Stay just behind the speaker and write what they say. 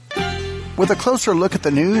with a closer look at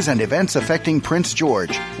the news and events affecting Prince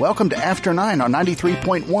George. Welcome to After 9 on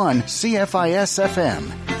 93.1 CFIS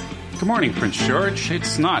FM. Good morning, Prince George.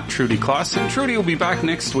 It's not Trudy Clausen. Trudy will be back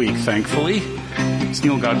next week, thankfully. It's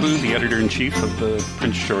Neil Godbout, the editor-in-chief of the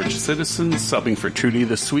Prince George Citizen, subbing for Trudy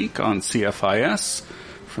this week on CFIS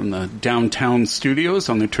from the downtown studios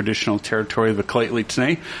on the traditional territory of the Lheidli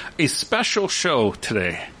T'enneh. A special show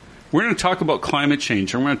today. We're going to talk about climate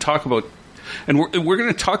change, and we're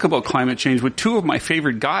going to talk about climate change with two of my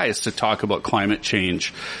favorite guys to talk about climate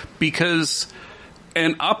change, because,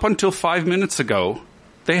 and up until 5 minutes ago,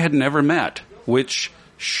 they had never met, which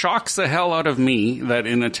shocks the hell out of me that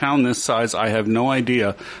in a town this size, I have no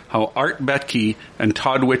idea how Art Betke and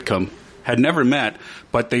Todd Whitcomb had never met,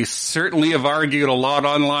 but they certainly have argued a lot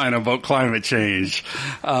online about climate change.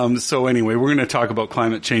 So anyway, we're going to talk about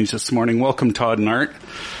climate change this morning. Welcome, Todd and Art.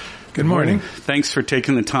 Good morning. Thanks for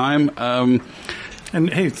taking the time. And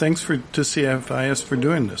hey, thanks to CFIS for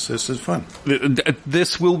doing this. This is fun.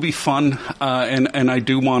 This will be fun, and I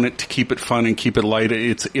do want it to keep it fun and keep it light.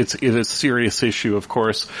 It is a serious issue, of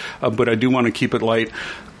course, but I do want to keep it light.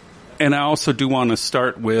 And I also do want to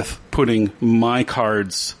start with putting my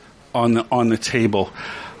cards on the table.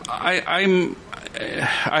 I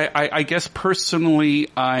guess personally,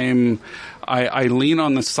 I lean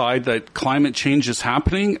on the side that climate change is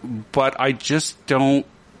happening, but I just don't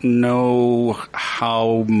know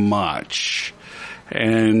how much.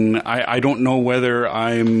 And I don't know whether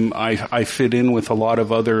I fit in with a lot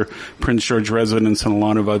of other Prince George residents and a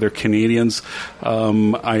lot of other Canadians.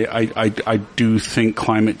 I do think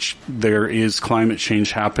there is climate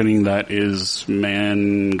change happening that is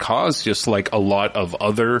man-caused, just like a lot of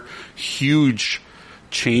other huge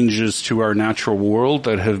changes to our natural world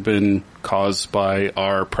that have been caused by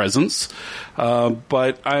our presence.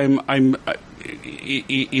 But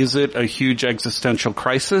is it a huge existential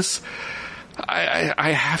crisis?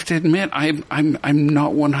 I have to admit, I'm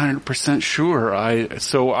not 100% sure.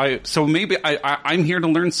 So maybe I'm here to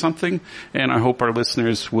learn something, and I hope our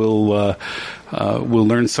listeners will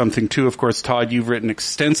learn something too. Of course, Todd, you've written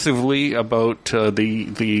extensively about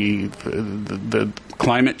the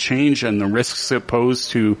climate change and the risks it poses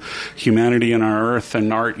to humanity and our Earth.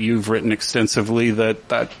 And Art, you've written extensively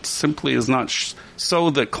that simply is not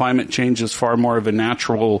so, that climate change is far more of a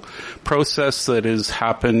natural process that has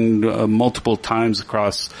happened multiple times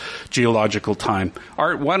across geological time.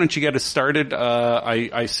 Art, why don't you get us started?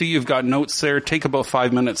 I see you've got notes there. Take about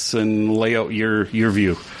 5 minutes and lay out your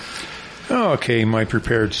view. Okay, my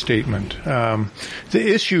prepared statement. The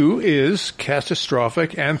issue is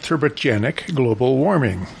catastrophic anthropogenic global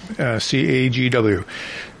warming, CAGW.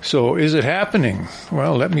 So is it happening?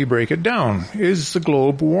 Well, let me break it down. Is the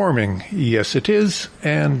globe warming? Yes, it is,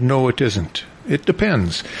 and no, it isn't. It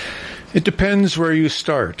depends. It depends where you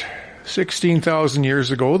start. 16,000 years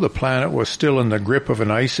ago, the planet was still in the grip of an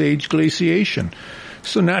ice age glaciation.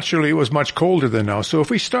 So naturally, it was much colder than now. So if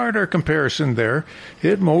we start our comparison there,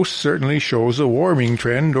 it most certainly shows a warming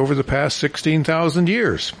trend over the past 16,000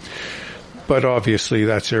 years. But obviously,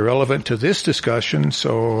 that's irrelevant to this discussion,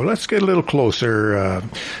 so let's get a little closer.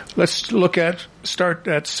 Let's start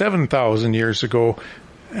at 7,000 years ago,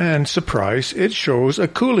 and surprise, it shows a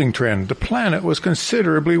cooling trend. The planet was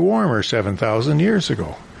considerably warmer 7,000 years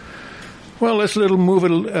ago. Well, let's move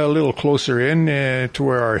it a little closer in to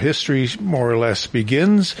where our history more or less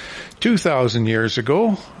begins. 2,000 years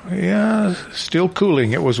ago, yeah, still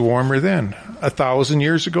cooling. It was warmer then. 1,000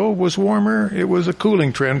 years ago was warmer. It was a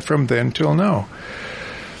cooling trend from then till now.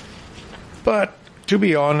 But to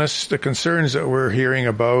be honest, the concerns that we're hearing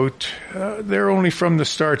about, they're only from the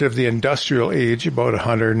start of the industrial age, about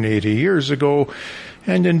 180 years ago.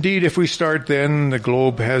 And indeed, if we start then, the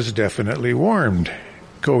globe has definitely warmed.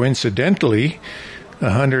 Coincidentally,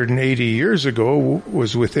 180 years ago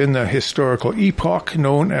was within the historical epoch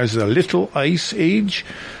known as the Little Ice Age,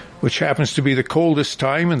 which happens to be the coldest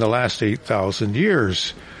time in the last 8,000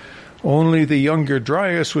 years. Only the Younger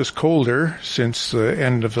Dryas was colder since the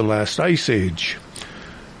end of the last ice age.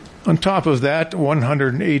 On top of that,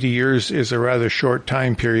 180 years is a rather short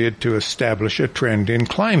time period to establish a trend in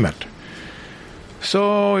climate.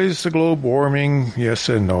 So, is the globe warming? Yes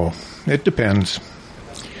and no. It depends.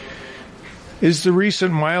 Is the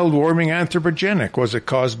recent mild warming anthropogenic? Was it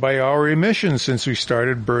caused by our emissions since we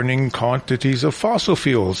started burning quantities of fossil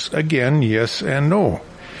fuels? Again, yes and no.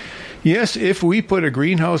 Yes, if we put a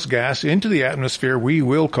greenhouse gas into the atmosphere, we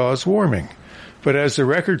will cause warming. But as the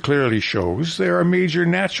record clearly shows, there are major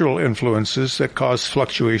natural influences that cause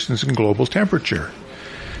fluctuations in global temperature.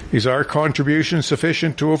 Is our contribution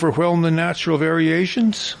sufficient to overwhelm the natural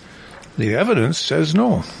variations? The evidence says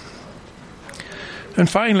no. And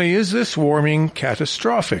finally, is this warming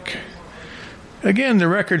catastrophic? Again, the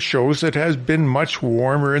record shows that it has been much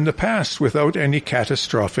warmer in the past without any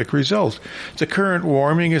catastrophic result. The current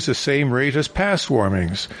warming is the same rate as past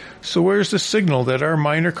warmings. So where's the signal that our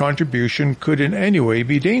minor contribution could in any way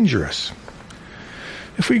be dangerous?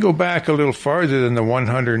 If we go back a little farther than the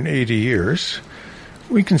 180 years,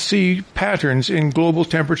 we can see patterns in global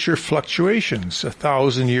temperature fluctuations.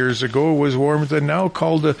 1,000 years ago was warmer than now,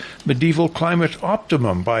 called the medieval climate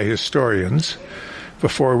optimum by historians,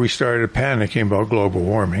 before we started panicking about global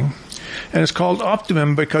warming. And it's called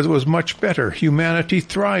optimum because it was much better. Humanity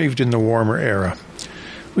thrived in the warmer era.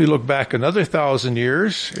 We look back another 1,000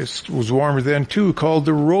 years, it was warmer then too, called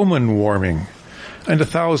the Roman warming. And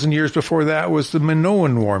 1,000 years before that was the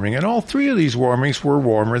Minoan warming. And all three of these warmings were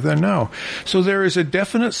warmer than now. So there is a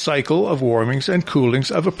definite cycle of warmings and coolings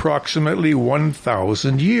of approximately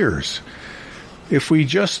 1,000 years. If we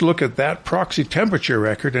just look at that proxy temperature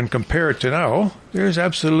record and compare it to now, there's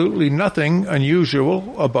absolutely nothing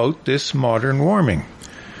unusual about this modern warming.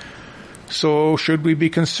 So should we be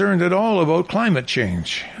concerned at all about climate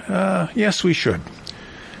change? Yes, we should.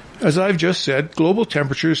 As I've just said, global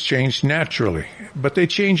temperatures change naturally, but they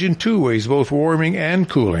change in two ways, both warming and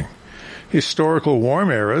cooling. Historical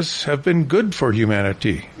warm eras have been good for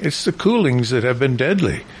humanity. It's the coolings that have been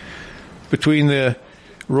deadly. Between the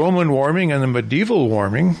Roman warming and the medieval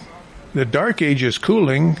warming, the Dark Ages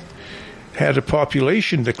cooling had a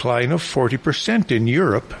population decline of 40% in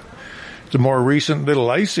Europe. The more recent Little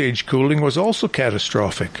Ice Age cooling was also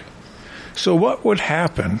catastrophic. So what would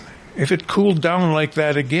happen if it cooled down like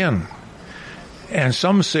that again? And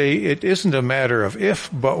some say it isn't a matter of if,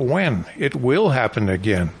 but when. It will happen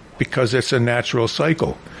again, because it's a natural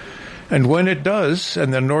cycle. And when it does,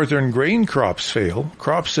 and the northern grain crops fail,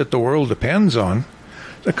 crops that the world depends on,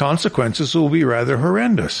 the consequences will be rather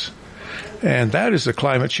horrendous. And that is the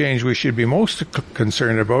climate change we should be most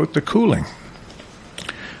concerned about, the cooling.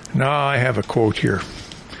 Now I have a quote here.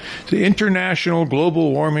 The international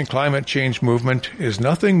global warming climate change movement is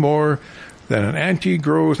nothing more than an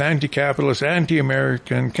anti-growth, anti-capitalist,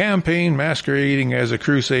 anti-American campaign masquerading as a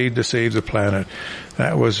crusade to save the planet.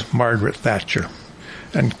 That was Margaret Thatcher.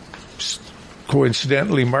 And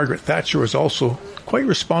coincidentally, Margaret Thatcher was also quite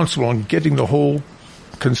responsible in getting the whole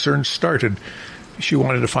concern started. She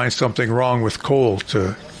wanted to find something wrong with coal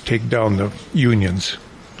to take down the unions.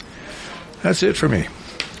 That's it for me.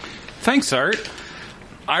 Thanks, Art.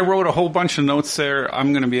 I wrote a whole bunch of notes there.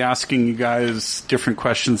 I'm going to be asking you guys different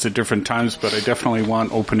questions at different times, but I definitely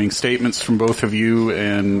want opening statements from both of you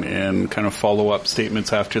and kind of follow-up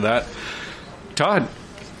statements after that. Todd.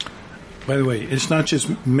 By the way, it's not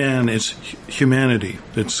just man, it's humanity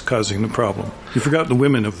that's causing the problem. You forgot the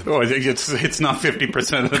women of the... Oh, I think it's not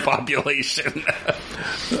 50% of the population.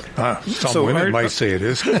 Some women might say it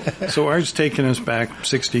is. So Art's taken us back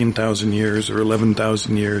 16,000 years or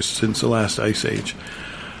 11,000 years since the last ice age.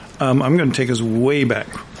 I'm going to take us way back.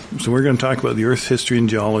 So we're going to talk about the Earth's history and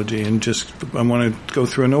geology, and I want to go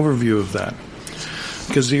through an overview of that.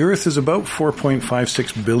 Because the Earth is about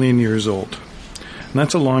 4.56 billion years old. And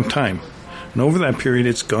that's a long time. And over that period,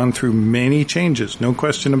 it's gone through many changes, no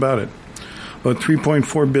question about it. About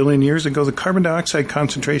 3.4 billion years ago, the carbon dioxide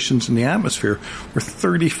concentrations in the atmosphere were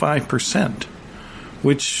 35%,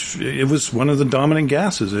 which it was one of the dominant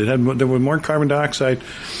gases. There was more carbon dioxide.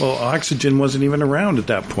 Well, oxygen wasn't even around at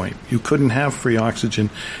that point. You couldn't have free oxygen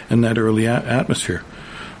in that early atmosphere.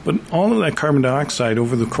 But all of that carbon dioxide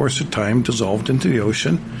over the course of time dissolved into the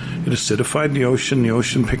ocean. It acidified the ocean. The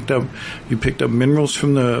ocean picked up minerals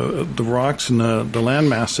from the rocks and the land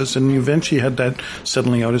masses, and you eventually had that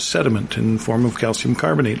settling out as sediment in the form of calcium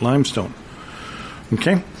carbonate, limestone.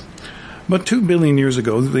 Okay? About 2 billion years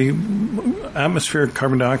ago, the atmospheric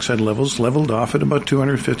carbon dioxide levels leveled off at about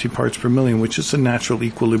 250 parts per million, which is the natural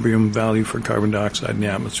equilibrium value for carbon dioxide in the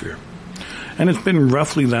atmosphere. And it's been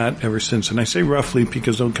roughly that ever since. And I say roughly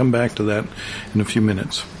because I'll come back to that in a few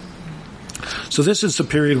minutes. So this is the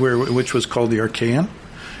period which was called the Archean.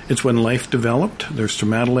 It's when life developed. There's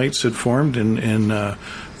stromatolites that formed in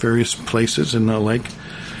various places in the lake.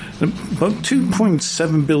 About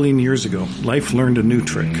 2.7 billion years ago, life learned a new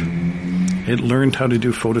trick. It learned how to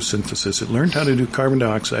do photosynthesis. It learned how to do carbon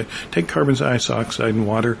dioxide, take carbon dioxide and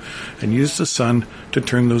water, and use the sun to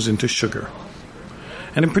turn those into sugar.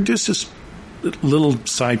 And it produced this little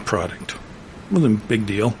side product. Wasn't a big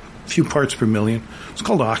deal. A few parts per million. It's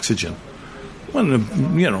called oxygen.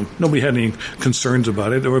 Nobody had any concerns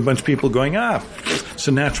about it. There were a bunch of people going, it's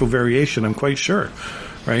a natural variation, I'm quite sure.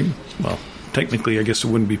 Right? Well, technically, I guess it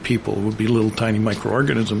wouldn't be people. It would be little tiny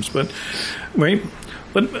microorganisms. But, right?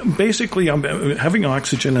 But basically, having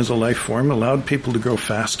oxygen as a life form allowed people to grow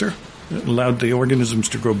faster, it allowed the organisms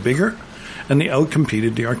to grow bigger, and they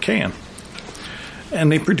outcompeted the Archaean.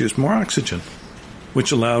 And they produced more oxygen,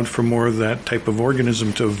 which allowed for more of that type of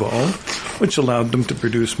organism to evolve, which allowed them to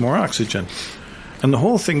produce more oxygen. And the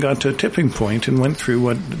whole thing got to a tipping point and went through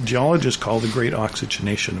what geologists call the Great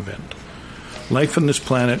Oxygenation Event. Life on this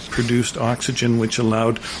planet produced oxygen, which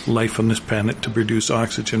allowed life on this planet to produce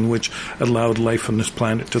oxygen, which allowed life on this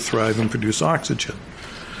planet to thrive and produce oxygen.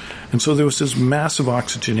 And so there was this massive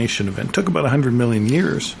oxygenation event. It took about 100 million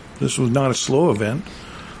years. This was not a slow event,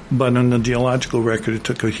 but on the geological record, it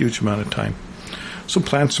took a huge amount of time. So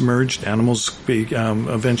plants emerged, animals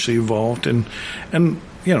eventually evolved, and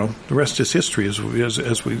the rest is history, as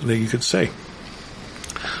you could say.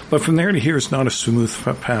 But from there to here, it's not a smooth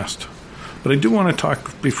past. But I do want to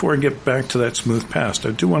talk, before I get back to that smooth past,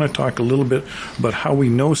 I do want to talk a little bit about how we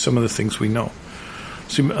know some of the things we know.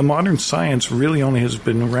 See, modern science really only has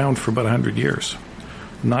been around for about 100 years.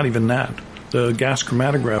 Not even that. The gas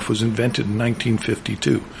chromatograph was invented in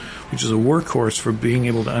 1952, which is a workhorse for being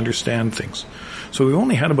able to understand things. So we've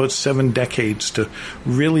only had about 7 decades to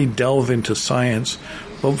really delve into science,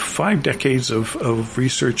 about 5 decades of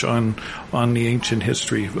research on the ancient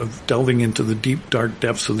history, of delving into the deep, dark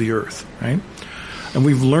depths of the earth, right? And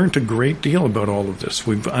we've learned a great deal about all of this.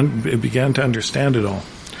 We've began to understand it all,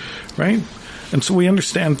 right? And so we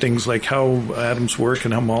understand things like how atoms work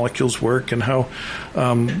and how molecules work and how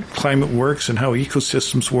climate works and how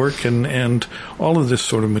ecosystems work and all of this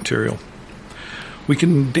sort of material. We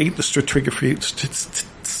can date the stratigraphy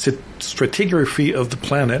of the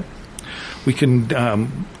planet. We can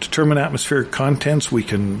determine atmospheric contents. We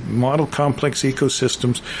can model complex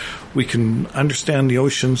ecosystems. We can understand the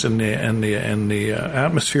oceans and the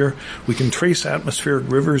atmosphere. We can trace atmospheric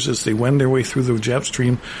rivers as they wend their way through the jet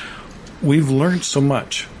stream. We've learned so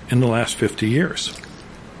much in the last 50 years.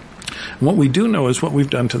 And what we do know is what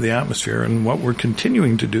we've done to the atmosphere and what we're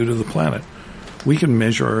continuing to do to the planet. We can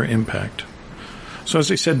measure our impact. So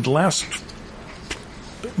as I said, the last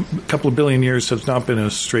couple of billion years has not been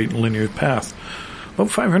a straight and linear path.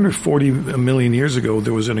 About 540 million years ago,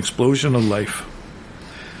 there was an explosion of life.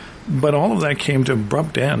 But all of that came to an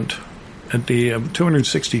abrupt end at the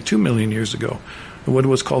 262 million years ago, what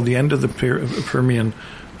was called the end of the Permian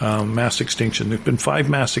mass extinction. There have been 5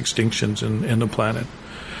 mass extinctions in the planet.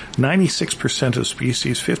 96% of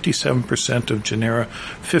species, 57% of genera,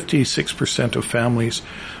 56% of families,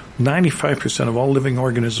 95% of all living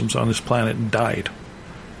organisms on this planet died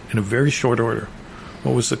in a very short order.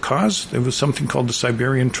 What was the cause? There was something called the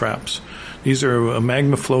Siberian traps. These are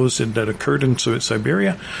magma flows that occurred in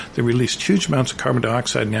Siberia. They released huge amounts of carbon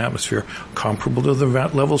dioxide in the atmosphere, comparable to the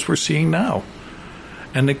levels we're seeing now.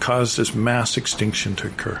 And it caused this mass extinction to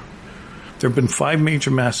occur. There have been 5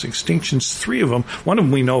 major mass extinctions, 3 of them. One of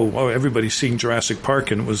them we know, everybody's seeing Jurassic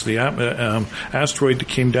Park, and it was the asteroid that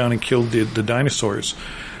came down and killed the dinosaurs.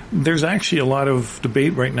 There's actually a lot of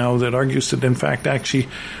debate right now that argues that, in fact, actually,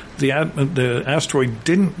 the asteroid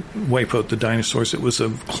didn't wipe out the dinosaurs. It was a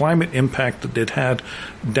climate impact that it had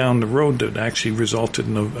down the road that actually resulted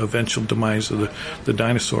in the eventual demise of the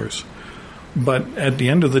dinosaurs. But at the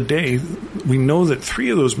end of the day, we know that 3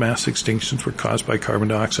 of those mass extinctions were caused by carbon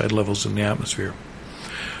dioxide levels in the atmosphere.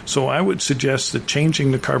 So I would suggest that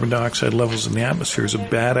changing the carbon dioxide levels in the atmosphere is a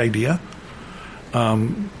bad idea.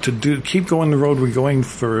 To keep going the road we're going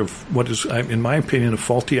for what is, in my opinion, a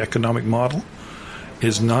faulty economic model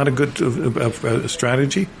is not a good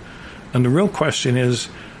strategy. And the real question is,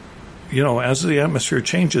 as the atmosphere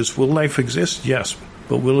changes, will life exist? Yes.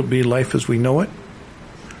 But will it be life as we know it?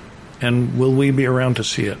 And will we be around to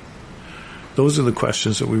see it? Those are the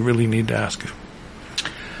questions that we really need to ask.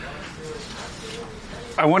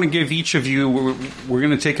 I want to give each of you, we're going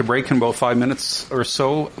to take a break in about 5 minutes or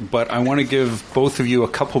so, but I want to give both of you a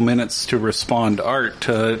couple minutes to respond. Art,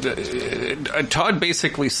 Todd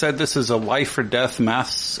basically said this is a life or death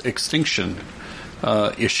mass extinction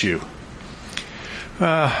issue.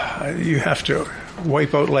 You have to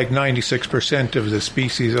wipe out like 96% of the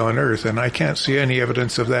species on Earth, and I can't see any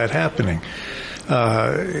evidence of that happening.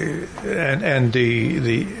 And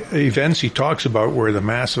the events he talks about, where the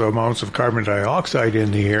massive amounts of carbon dioxide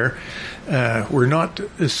in the air, were not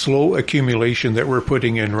a slow accumulation that we're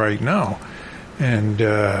putting in right now, and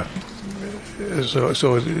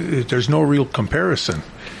so there's no real comparison.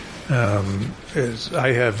 As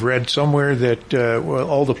I have read somewhere that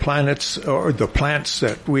all the planets or the plants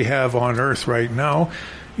that we have on Earth right now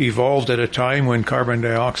evolved at a time when carbon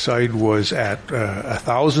dioxide was at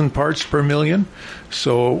 1,000 parts per million.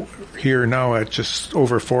 So here now at just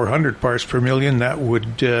over 400 parts per million, that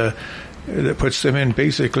would that puts them in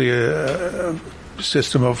basically a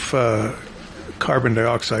system of carbon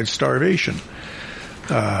dioxide starvation.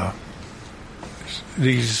 Well,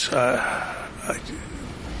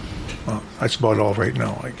 that's about all right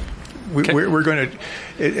now. We're going to.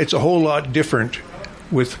 It's a whole lot different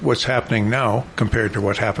with what's happening now compared to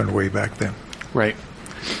what happened way back then. Right,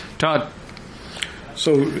 Todd.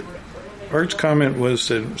 So, Art's comment was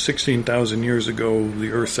that 16,000 years ago,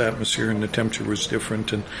 the Earth's atmosphere and the temperature was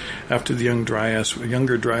different, and after the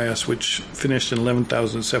younger Dryas, which finished in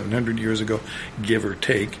 11,700 years ago, give or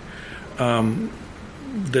take,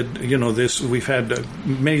 this we've had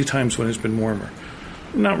many times when it's been warmer.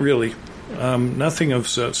 Not really. Nothing of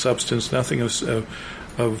substance, nothing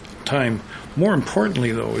of time. More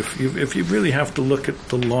importantly, though, if you really have to look at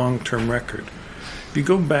the long-term record, if you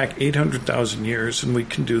go back 800,000 years, and we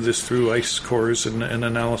can do this through ice cores and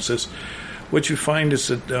analysis, what you find is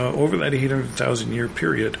that over that 800,000 year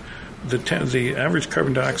period, the average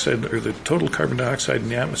carbon dioxide, or the total carbon dioxide in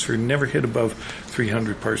the atmosphere, never hit above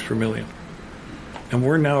 300 parts per million. And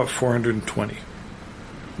we're now at 420.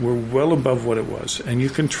 We're well above what it was. And you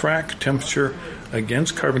can track temperature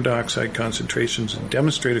against carbon dioxide concentrations and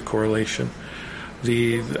demonstrate a correlation.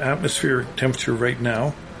 The atmosphere temperature right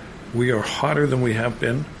now, we are hotter than we have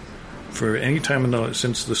been for any time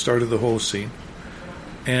since the start of the Holocene.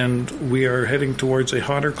 And we are heading towards a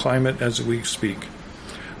hotter climate as we speak.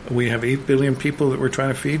 We have 8 billion people that we're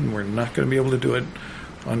trying to feed, and we're not going to be able to do it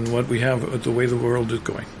on what we have, the way the world is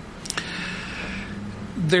going.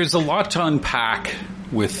 There's a lot to unpack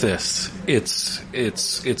with this.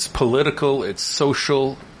 It's political, it's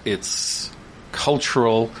social, it's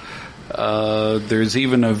cultural. There's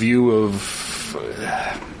even a view of,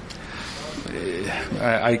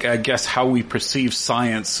 I guess, how we perceive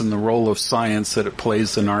science and the role of science that it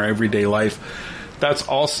plays in our everyday life. That's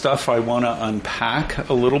all stuff I want to unpack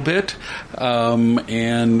a little bit,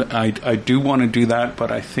 and I do want to do that,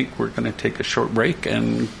 but I think we're going to take a short break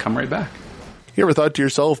and come right back. You ever thought to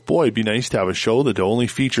yourself, boy, it'd be nice to have a show that only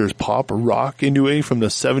features pop, rock, and new wave from the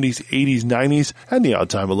 70s, 80s, 90s, and the odd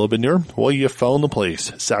time a little bit newer? Well, you found the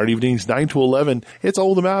place. Saturday evenings 9 to 11, it's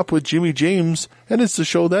All the Map with Jimmy James, and it's the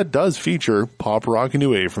show that does feature pop, rock, and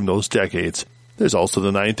new wave from those decades. There's also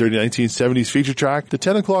the 9:30 1970s feature track, the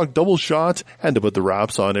 10 o'clock double shot, and to put the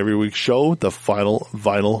wraps on every week's show, the final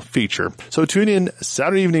vinyl feature. So tune in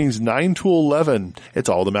Saturday evenings 9 to 11. It's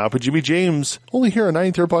All the Map with Jimmy James, only here on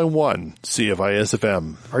 93.1 CFIS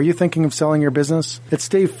FM. Are you thinking of selling your business? It's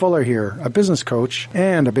Dave Fuller here, a business coach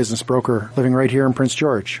and a business broker living right here in Prince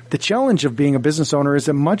George. The challenge of being a business owner is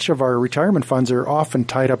that much of our retirement funds are often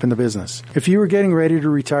tied up in the business. If you are getting ready to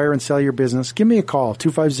retire and sell your business, give me a call,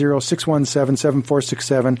 250-617-7467,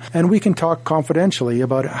 and we can talk confidentially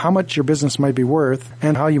about how much your business might be worth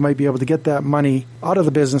and how you might be able to get that money out of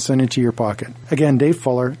the business and into your pocket. Again, Dave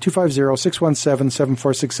Fuller,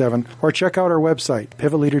 250-617-7467, or check out our website,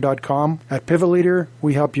 pivotleader.com. At Pivot Leader,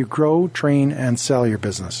 we help you grow, train, and sell your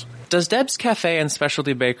business. Does Deb's Cafe and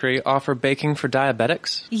Specialty Bakery offer baking for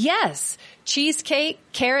diabetics? Yes. Cheesecake,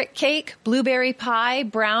 carrot cake, blueberry pie,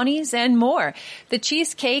 brownies, and more. The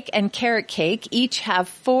cheesecake and carrot cake each have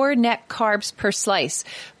 4 net carbs per slice.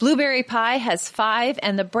 Blueberry pie has 5,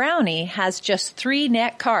 and the brownie has just 3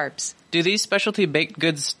 net carbs. Do these specialty baked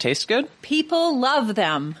goods taste good? People love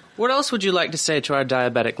them. What else would you like to say to our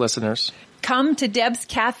diabetic listeners? Come to Deb's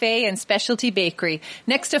Cafe and Specialty Bakery,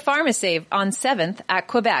 next to Pharmasave on 7th at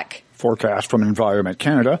Quebec. Forecast from Environment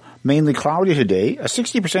Canada, mainly cloudy today, a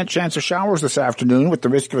 60% chance of showers this afternoon with the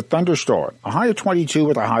risk of a thunderstorm, a high of 22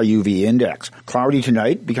 with a high UV index. Cloudy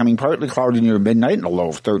tonight, becoming partly cloudy near midnight and a low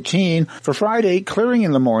of 13. For Friday, clearing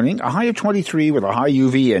in the morning, a high of 23 with a high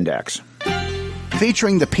UV index.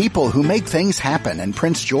 Featuring the people who make things happen in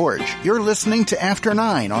Prince George, you're listening to After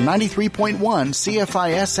 9 on 93.1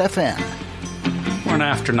 CFIS FM. We're on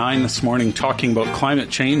After 9 this morning talking about climate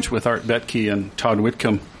change with Art Betke and Todd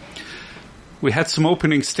Whitcomb. We had some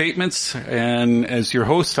opening statements, and as your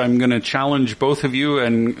host, I'm going to challenge both of you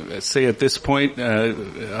and say at this point,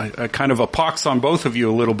 a kind of a pox on both of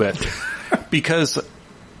you a little bit. Because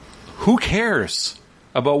who cares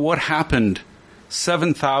about what happened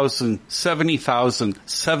 7,000, 70,000,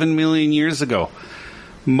 7 million years ago?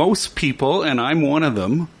 Most people, and I'm one of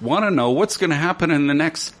them, want to know what's going to happen in the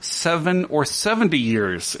next 7 or 70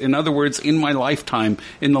 years. In other words, in my lifetime,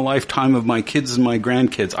 in the lifetime of my kids and my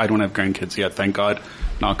grandkids. I don't have grandkids yet, thank God.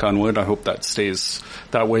 Knock on wood. I hope that stays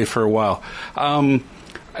that way for a while. And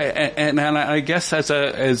I guess as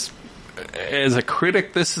a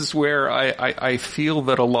critic, this is where I feel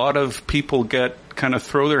that a lot of people get kind of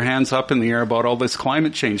throw their hands up in the air about all this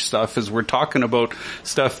climate change stuff is we're talking about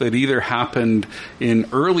stuff that either happened in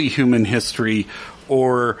early human history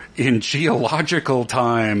or in geological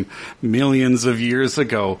time millions of years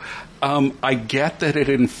ago. I get that it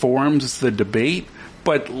informs the debate,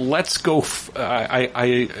 but let's go,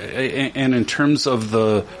 and in terms of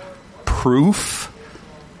the proof,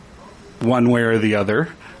 one way or the other,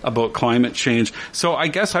 about climate change. So I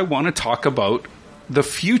guess I want to talk about the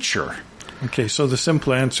future. Okay, so the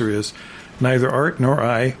simple answer is neither Art nor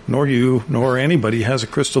I nor you nor anybody has a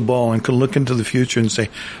crystal ball and can look into the future and say,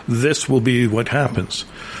 this will be what happens.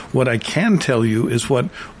 What I can tell you is what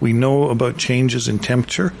we know about changes in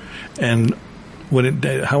temperature and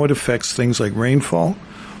how it affects things like rainfall,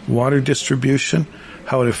 water distribution,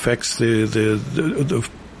 how it affects the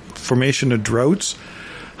formation of droughts,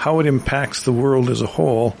 how it impacts the world as a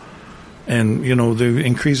whole, and, the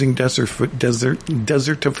increasing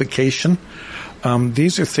desertification.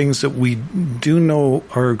 These are things that we do know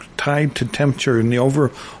are tied to temperature and the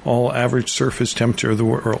overall average surface temperature of the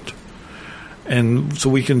world. And so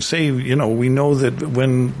we can say, we know that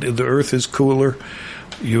when the Earth is cooler,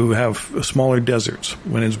 you have smaller deserts.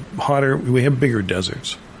 When it's hotter, we have bigger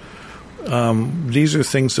deserts. These are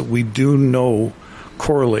things that we do know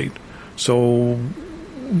correlate. So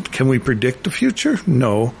can we predict the future?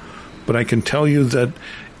 No. But I can tell you that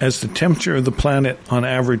as the temperature of the planet on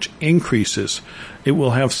average increases, it will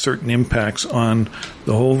have certain impacts on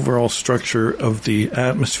the whole overall structure of the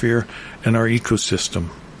atmosphere and our ecosystem.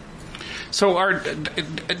 So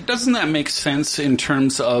doesn't that make sense in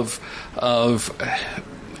terms of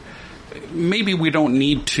maybe we don't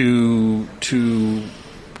need to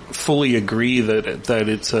fully agree that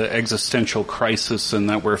it's an existential crisis and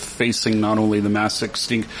that we're facing not only the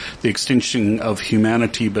the extinction of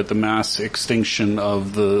humanity, but the mass extinction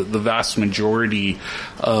of the vast majority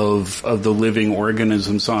of the living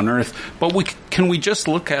organisms on Earth. But can we just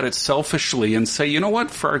look at it selfishly and say, you know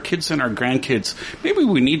what, for our kids and our grandkids, maybe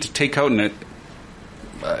we need to take out an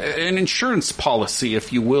insurance policy,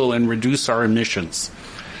 if you will, and reduce our emissions?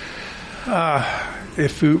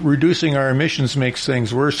 If reducing our emissions makes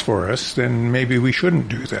things worse for us, then maybe we shouldn't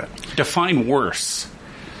do that. Define worse.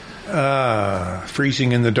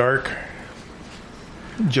 Freezing in the dark,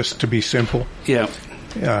 just to be simple. Yeah.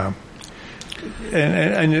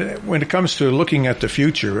 And when it comes to looking at the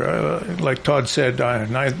future, like Todd said,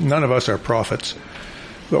 none of us are prophets.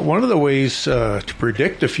 But one of the ways to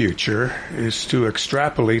predict the future is to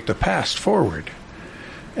extrapolate the past forward.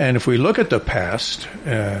 And if we look at the past,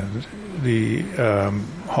 the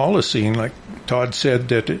Holocene, like Todd said,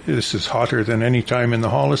 that this is hotter than any time in the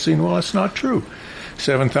Holocene. Well, that's not true.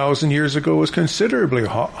 7,000 years ago was considerably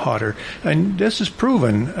hotter. And this is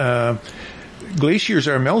proven. Glaciers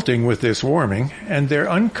are melting with this warming, and they're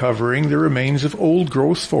uncovering the remains of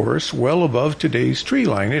old-growth forests well above today's tree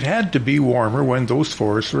line. It had to be warmer when those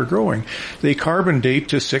forests were growing. They carbon date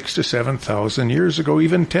to 6,000 to 7,000 years ago,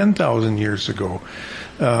 even 10,000 years ago.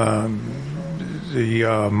 The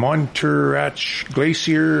Monterach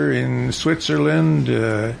Glacier in Switzerland,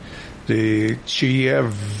 the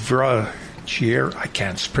I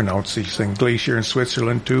can't pronounce these things, glacier in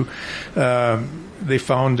Switzerland too. They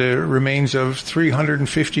found the remains of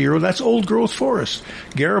 350-year-old, that's old-growth forest.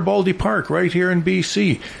 Garibaldi Park, right here in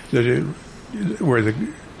BC, where the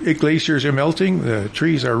glaciers are melting, the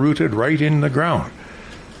trees are rooted right in the ground.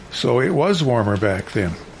 So it was warmer back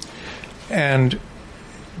then. And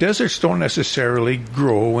deserts don't necessarily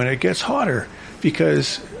grow when it gets hotter,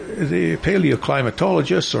 because the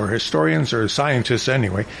paleoclimatologists or historians or scientists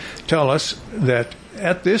anyway tell us that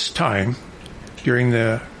at this time, during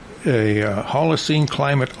the Holocene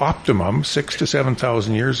climate optimum 6,000 to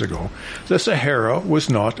 7,000 years ago, the Sahara was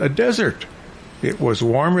not a desert. It was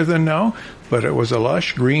warmer than now, but it was a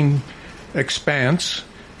lush green expanse.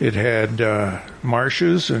 It had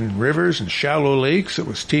marshes and rivers and shallow lakes. It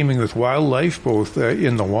was teeming with wildlife, both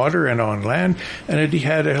in the water and on land, and it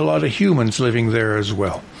had a lot of humans living there as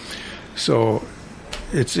well. So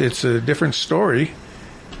it's a different story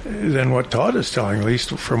than what Todd is telling, at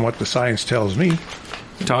least from what the science tells me.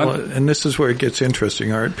 Todd? Well, and this is where it gets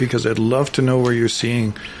interesting, Art, because I'd love to know where you're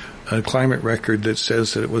seeing a climate record that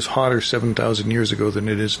says that it was hotter 7,000 years ago than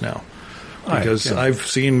it is now. Because I've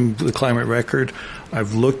seen the climate record,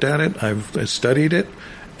 I've looked at it, I've studied it,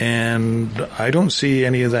 and I don't see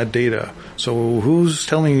any of that data. So who's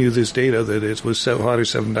telling you this data that it was hotter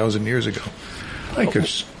 7,000 years ago? I could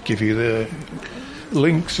give you the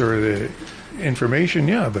links or the information,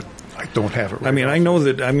 but I don't have it right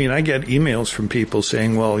I get emails from people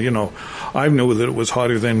saying, well, I know that it was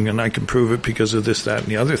hotter then and I can prove it because of this, that, and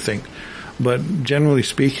the other thing. But generally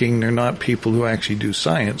speaking, they're not people who actually do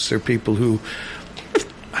science. They're people who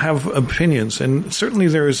have opinions. And certainly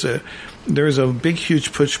there is a big,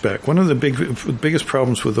 huge pushback. One of the biggest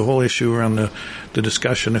problems with the whole issue around the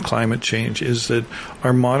discussion of climate change is that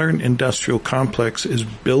our modern industrial complex is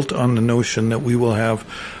built on the notion that we will have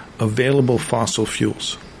available fossil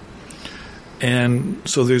fuels. And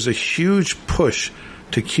so there's a huge push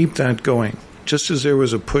to keep that going. Just as there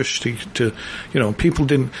was a push to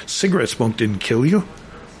cigarette smoke didn't kill you.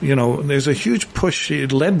 There's a huge push.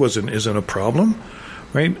 Lead isn't a problem,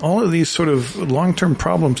 right? All of these sort of long-term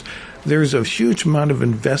problems, there's a huge amount of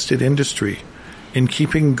invested industry in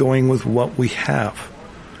keeping going with what we have.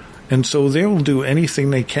 And so they'll do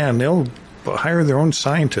anything they can. They'll hire their own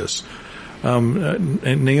scientists.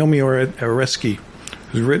 And Naomi Oreskes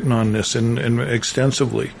has written on this and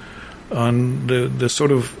extensively on the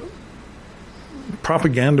sort of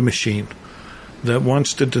propaganda machine that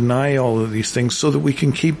wants to deny all of these things so that we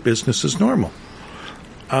can keep businesses normal.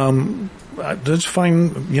 That's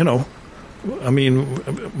fine, I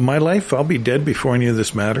mean, my life, I'll be dead before any of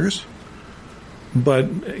this matters. But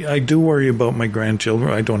I do worry about my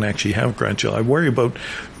grandchildren. I don't actually have grandchildren. I worry about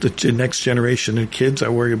the next generation of kids. I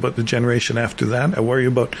worry about the generation after that. I worry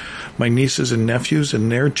about my nieces and nephews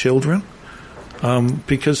and their children.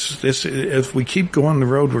 Because if we keep going the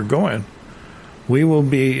road we're going, we will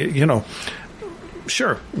be,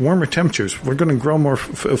 sure, warmer temperatures. We're going to grow more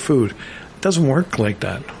food. It doesn't work like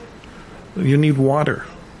that. You need water.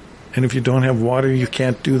 And if you don't have water, you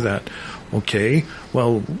can't do that. Okay,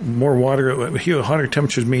 well, more water, hotter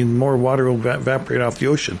temperatures mean more water will evaporate off the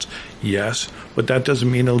oceans. Yes, but that doesn't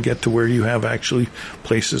mean it'll get to where you have actually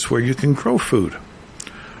places where you can grow food.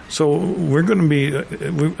 So we're going to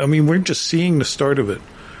be, we're just seeing the start of it.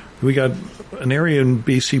 We got an area in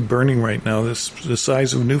BC burning right now that's the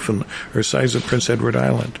size of Newfoundland, or size of Prince Edward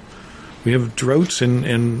Island. We have droughts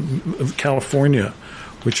in California,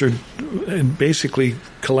 which are basically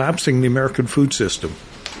collapsing the American food system.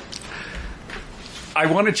 I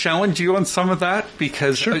want to challenge you on some of that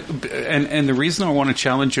because, sure. And the reason I want to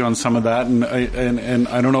challenge you on some of that, and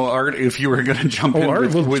I don't know, Art, if you were going to jump in.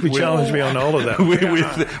 Art will challenge me on all of that.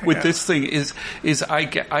 with this thing is I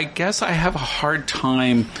guess I have a hard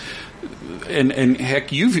time. And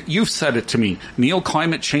heck, you've said it to me, Neil.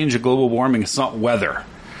 Climate change and global warming is not weather,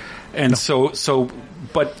 and no. so.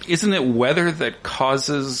 But isn't it weather that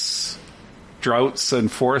causes droughts and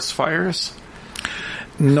forest fires?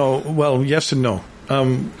 No. Well, yes and no.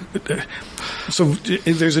 So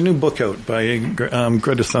there's a new book out by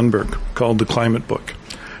Greta Thunberg called The Climate Book.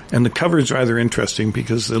 And the cover is rather interesting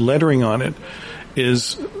because the lettering on it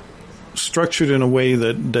is structured in a way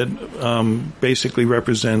that basically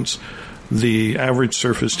represents the average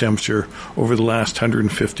surface temperature over the last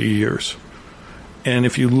 150 years. And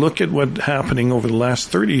if you look at what's happening over the last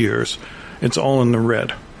 30 years, it's all in the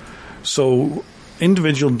red. So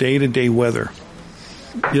individual day-to-day weather,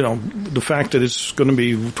 the fact that it's going to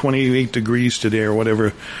be 28 degrees today or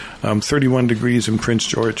whatever, 31 degrees in Prince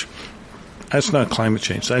George, that's not climate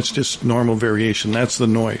change. That's just normal variation. That's the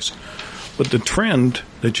noise. But the trend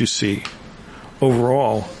that you see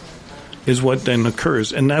overall is what then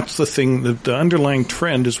occurs. And that's the thing, the underlying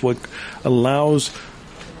trend is what allows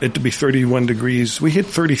it to be 31 degrees. We hit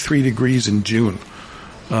 33 degrees in June,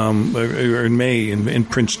 or in May in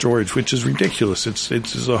Prince George, which is ridiculous. It's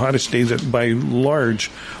the hottest day that by large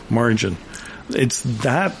margin. It's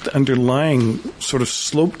that underlying sort of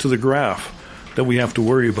slope to the graph that we have to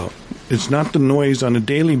worry about. It's not the noise on a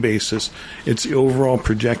daily basis. It's the overall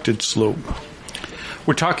projected slope.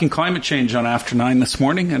 We're talking climate change on After 9 this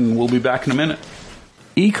morning, and we'll be back in a minute.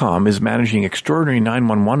 ECOM is managing extraordinary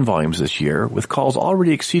 911 volumes this year, with calls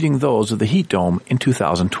already exceeding those of the heat dome in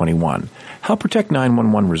 2021. Help protect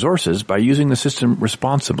 911 resources by using the system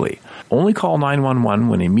responsibly. Only call 911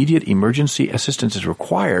 when immediate emergency assistance is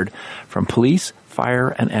required from police, fire,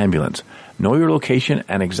 and ambulance. Know your location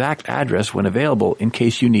and exact address when available in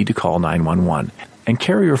case you need to call 911. And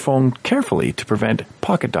carry your phone carefully to prevent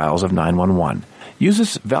pocket dials of 911. Use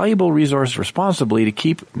this valuable resource responsibly to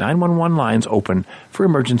keep 911 lines open for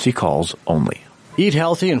emergency calls only. Eat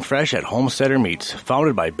healthy and fresh at Homesteader Meats.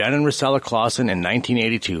 Founded by Ben and Rosella Clausen in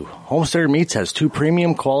 1982, Homesteader Meats has 2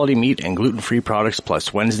 premium quality meat and gluten-free products,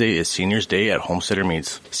 plus Wednesday is Seniors Day at Homesteader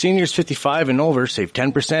Meats. Seniors 55 and over save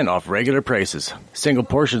 10% off regular prices. Single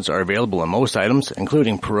portions are available in most items,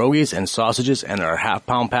 including pierogies and sausages, and there are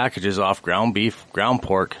half-pound packages off ground beef, ground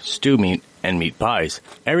pork, stew meat, and meat pies.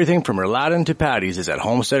 Everything from rouladen to patties is at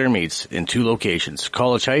Homesteader Meats in 2 locations,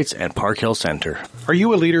 College Heights and Park Hill Center. Are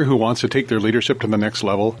you a leader who wants to take their leadership to the next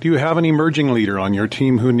level? Do you have an emerging leader on your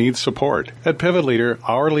team who needs support? At Pivot Leader,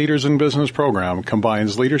 our Leaders in Business program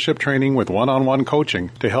combines leadership training with one-on-one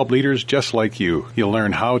coaching to help leaders just like you. You'll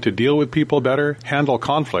learn how to deal with people better, handle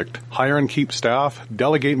conflict, hire and keep staff,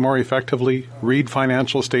 delegate more effectively, read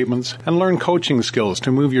financial statements, and learn coaching skills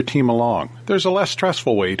to move your team along. There's a less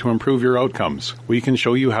stressful way to improve your outcomes. We can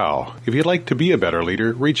show you how. If you'd like to be a better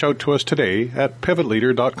leader, reach out to us today at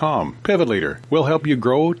pivotleader.com. Pivot Leader will help you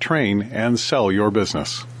grow, train, and sell your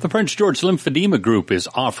business. The Prince George Lymphedema Group is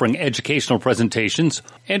offering educational presentations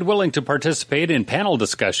and willing to participate in panel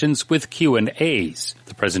discussions with Q&As.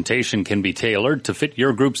 The presentation can be tailored to fit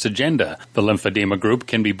your group's agenda. The Lymphedema Group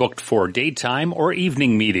can be booked for daytime or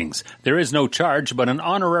evening meetings. There is no charge, but an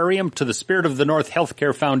honorarium to the Spirit of the North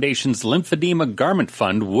Healthcare Foundation's Lymphedema Garment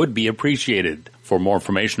Fund would be appreciated. For more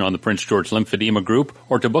information on the Prince George Lymphedema Group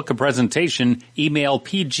or to book a presentation, email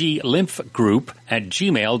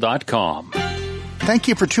pglymphgroup@gmail.com. Thank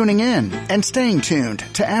you for tuning in and staying tuned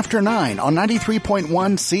to After 9 on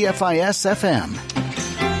 93.1 CFIS FM.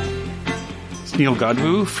 It's Neil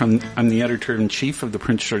Godbout. I'm the editor-in-chief of the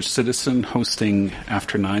Prince George Citizen, hosting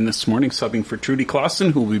After 9 this morning, subbing for Trudy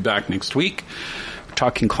Clausen, who will be back next week. We're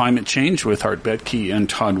talking climate change with Art Betke and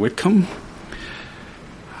Todd Whitcomb.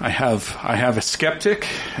 I have a skeptic,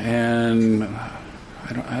 and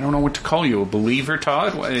I don't know what to call you. A believer,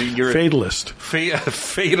 Todd? You're fatalist.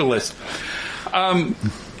 Fatalist.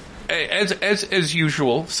 As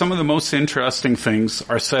usual, some of the most interesting things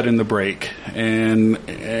are said in the break, and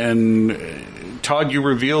Todd, you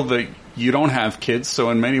revealed that you don't have kids, so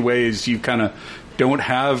in many ways you kind of don't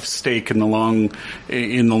have stake in the long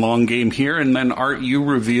game here. And then Art, you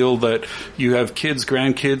reveal that you have kids,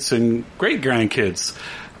 grandkids, and great grandkids.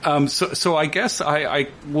 So I guess I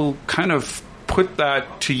will kind of put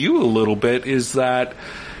that to you a little bit, is that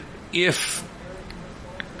if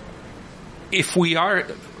we are,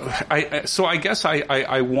 I guess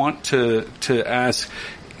I want to ask,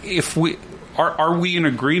 if we are we in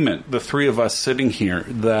agreement, the three of us sitting here,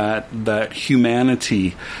 that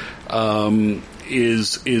humanity has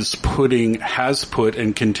put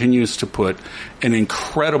and continues to put an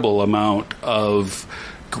incredible amount of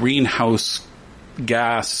greenhouse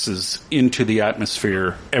gases into the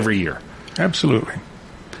atmosphere every year? Absolutely.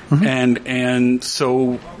 Mm-hmm. And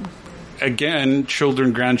so again,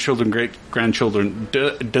 children, grandchildren, great-grandchildren,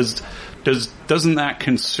 doesn't that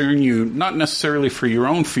concern you, not necessarily for your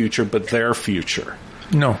own future, but their future?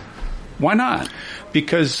 No. Why not?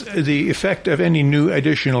 Because the effect of any new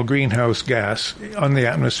additional greenhouse gas on the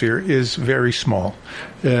atmosphere is very small.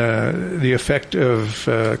 The effect of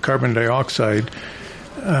carbon dioxide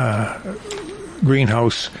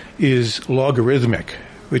greenhouse is logarithmic,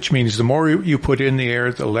 which means the more you put in the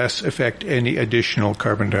air, the less effect any additional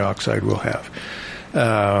carbon dioxide will have.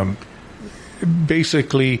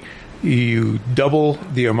 Basically, you double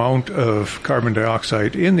the amount of carbon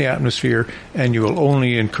dioxide in the atmosphere, and you will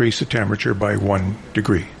only increase the temperature by 1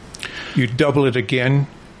 degree. You double it again,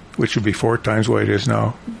 which would be 4 times what it is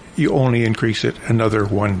now, you only increase it another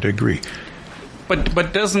 1 degree.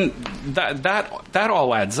 But doesn't that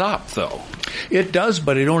all adds up, though? It does,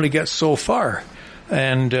 but it only gets so far.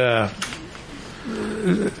 And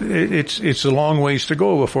it's a long ways to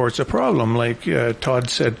go before it's a problem. Like Todd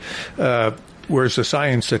said, where's the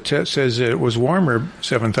science that says it was warmer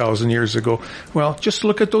 7,000 years ago? Well, just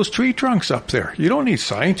look at those tree trunks up there. You don't need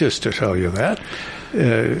scientists to tell you that.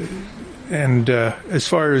 And as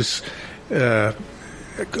far as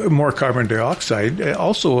more carbon dioxide,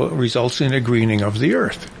 also results in a greening of the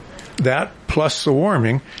earth. That plus the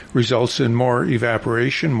warming results in more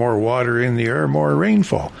evaporation, more water in the air, more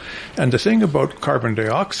rainfall. And the thing about carbon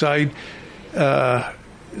dioxide, the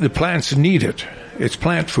plants need it. It's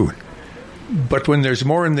plant food. But when there's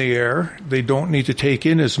more in the air, they don't need to take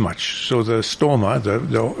in as much. So the stoma,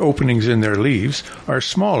 the openings in their leaves, are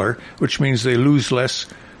smaller, which means they lose less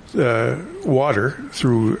water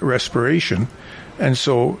through respiration. And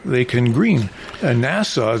so they can green.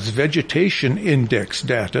 NASA's vegetation index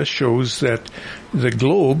data shows that the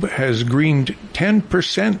globe has greened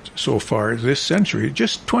 10% so far this century.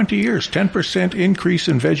 Just 20 years, 10% increase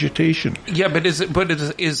in vegetation. Yeah, but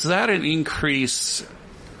is that an increase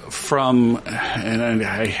from, and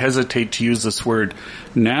I hesitate to use this word,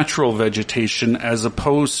 natural vegetation, as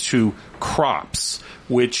opposed to crops,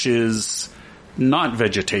 which is not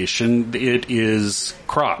vegetation, it is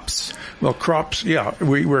crops. Well, crops, yeah.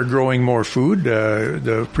 We're growing more food.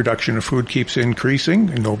 The production of food keeps increasing,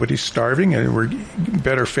 and nobody's starving, and we're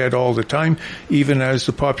better fed all the time, even as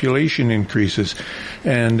the population increases.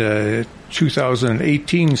 And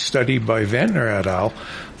 2018 study by Ventnor et al.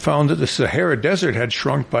 Found that the Sahara Desert had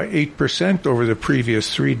shrunk by 8% over the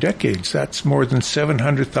previous 3 decades. That's more than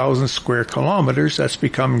 700,000 square kilometers that's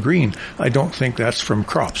become green. I don't think that's from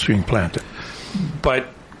crops being planted. But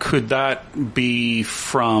could that be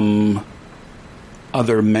from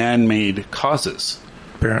other man-made causes?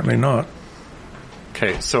 Apparently not.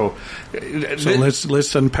 Okay, so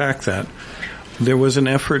let's unpack that. There was an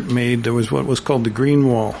effort made. There was what was called the Green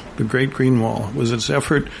Wall, the Great Green Wall. It was this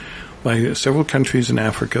effort by several countries in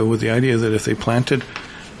Africa with the idea that if they planted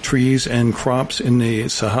trees and crops in the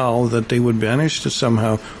Sahel, that they would manage to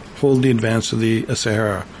somehow hold the advance of the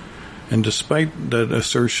Sahara. And despite that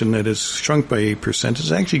assertion that it's shrunk by 8%,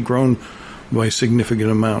 it's actually grown by a significant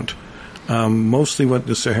amount. Mostly what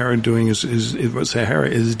the Sahara doing what Sahara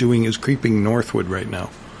is doing is creeping northward right now,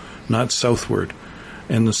 not southward.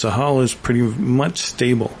 And the Sahel is pretty much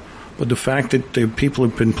stable. But the fact that the people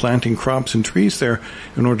have been planting crops and trees there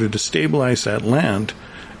in order to stabilize that land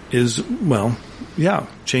is,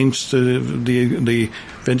 changed the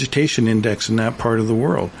vegetation index in that part of the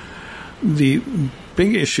world. The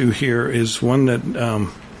big issue here is one that,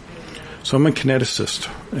 so I'm a kineticist,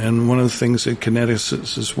 and one of the things that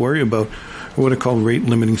kineticists worry about are what are called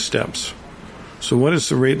rate-limiting steps. So what is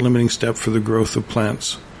the rate-limiting step for the growth of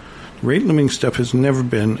plants? The rate-limiting step has never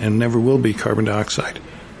been and never will be carbon dioxide.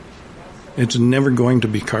 It's never going to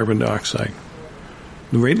be carbon dioxide.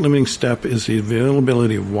 The rate-limiting step is the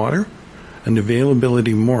availability of water and the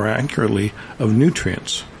availability, more accurately, of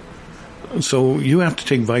nutrients. So you have to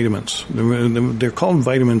take vitamins. They're called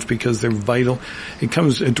vitamins because they're vital. It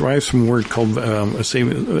derives from a word called, the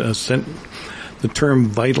term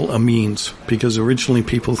vital amines, because originally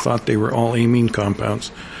people thought they were all amine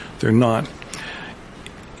compounds. They're not.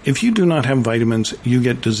 If you do not have vitamins, you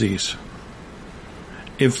get disease.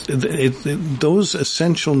 If those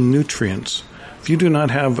essential nutrients, if you do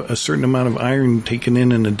not have a certain amount of iron taken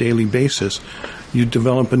in on a daily basis, you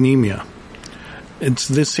develop anemia. It's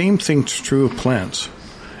the same thing true of plants.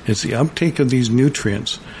 It's the uptake of these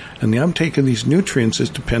nutrients. And the uptake of these nutrients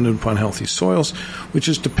is dependent upon healthy soils, which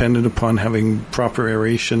is dependent upon having proper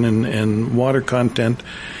aeration and water content,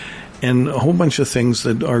 and a whole bunch of things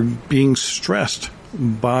that are being stressed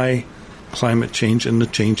by climate change and the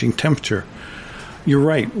changing temperature. You're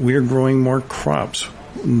right. We're growing more crops.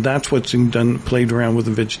 That's what's played around with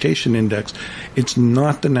the vegetation index. It's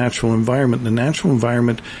not the natural environment. The natural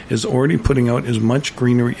environment is already putting out as much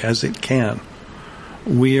greenery as it can.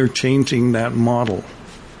 We are changing that model.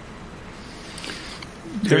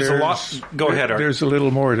 There's a lot. Go ahead, Art. There's a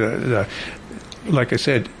little more to like I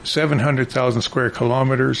said, 700,000 square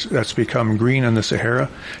kilometers that's become green in the Sahara.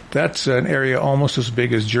 That's an area almost as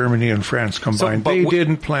big as Germany and France combined. They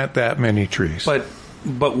didn't plant that many trees.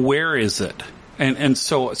 But where is it? And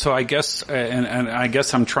so I guess I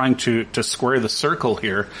guess I'm trying to square the circle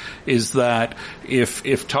here, is that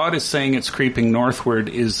if Todd is saying it's creeping northward,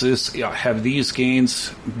 have these gains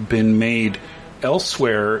been made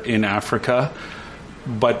elsewhere in Africa,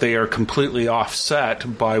 but they are completely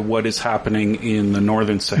offset by what is happening in the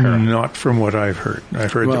northern Sahara? Not from what I've heard.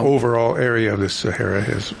 I've heard the overall area of the Sahara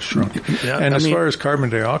has shrunk. Yeah, and as far as carbon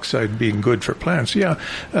dioxide being good for plants,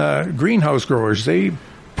 greenhouse growers, they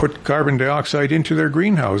put carbon dioxide into their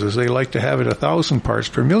greenhouses. They like to have it 1,000 parts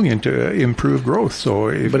per million to improve growth.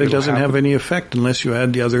 But it doesn't have any effect unless you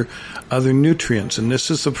add the other nutrients. And this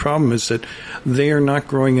is the problem, is that they are not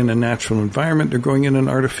growing in a natural environment. They're growing in an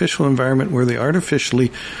artificial environment where they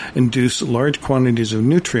artificially induce large quantities of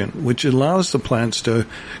nutrient, which allows the plants to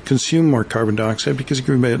consume more carbon dioxide because you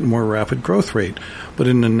can get a more rapid growth rate. But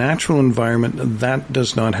in a natural environment, that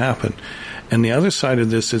does not happen. And the other side of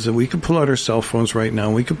this is that we could pull out our cell phones right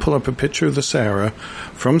now. We could pull up a picture of the Sahara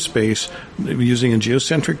from space using a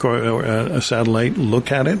geocentric satellite,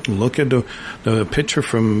 look at it, look at the picture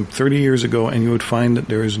from 30 years ago, and you would find that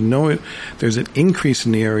there's an increase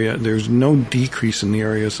in the area. There's no decrease in the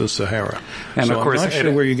areas of Sahara. And so of course, I'm not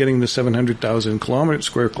sure where you're getting the 700,000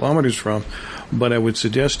 square kilometers from, but I would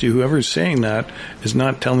suggest you, whoever is saying that is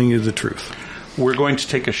not telling you the truth. We're going to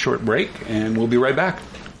take a short break, and we'll be right back.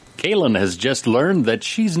 Kaylin has just learned that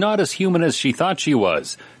she's not as human as she thought she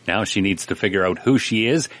was. Now she needs to figure out who she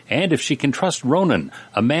is and if she can trust Ronan,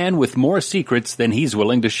 a man with more secrets than he's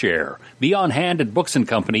willing to share. Be on hand at Books &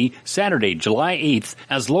 Company Saturday, July 8th,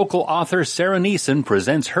 as local author Sarah Neeson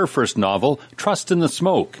presents her first novel, Trust in the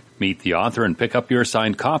Smoke. Meet the author and pick up your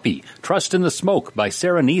signed copy, Trust in the Smoke by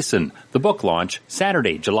Sarah Neeson. The book launch,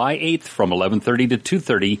 Saturday, July 8th from 11:30 to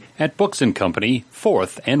 2:30 at Books & Company,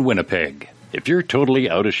 4th and Winnipeg. If you're totally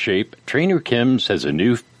out of shape, Trainer Kim's has a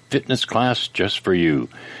new fitness class just for you.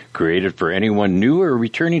 Created for anyone new or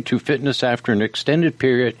returning to fitness after an extended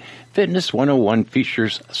period, Fitness 101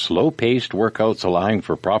 features slow-paced workouts allowing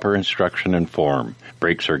for proper instruction and form.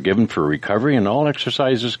 Breaks are given for recovery and all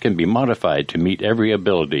exercises can be modified to meet every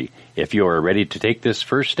ability. If you are ready to take this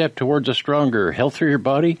first step towards a stronger, healthier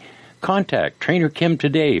body, contact Trainer Kim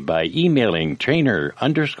today by emailing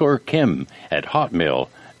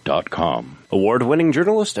trainer_Kim@hotmail.com. Award-winning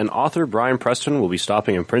journalist and author Brian Preston will be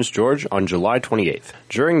stopping in Prince George on July 28th.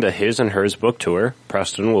 During the His and Hers book tour,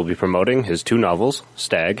 Preston will be promoting his 2 novels,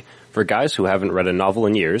 Stag, for guys who haven't read a novel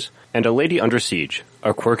in years, and A Lady Under Siege,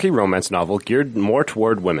 a quirky romance novel geared more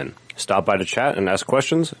toward women. Stop by to chat and ask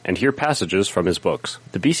questions and hear passages from his books.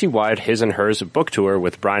 The BC-wide His and Hers book tour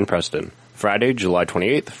with Brian Preston, Friday, July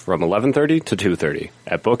 28th from 11:30 to 2:30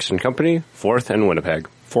 at Books & Company, 4th and Winnipeg.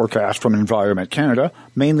 Forecast from Environment Canada.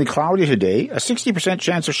 Mainly cloudy today. A 60%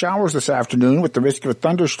 chance of showers this afternoon with the risk of a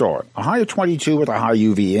thunderstorm. A high of 22 with a high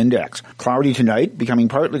UV index. Cloudy tonight, becoming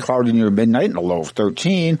partly cloudy near midnight and a low of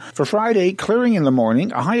 13. For Friday, clearing in the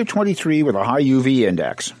morning. A high of 23 with a high UV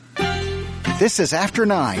index. This is After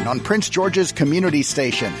 9 on Prince George's Community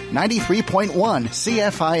Station, 93.1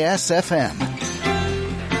 CFIS FM.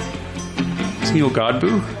 It's Neil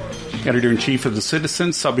Godbout, Editor-in-Chief of The Citizen,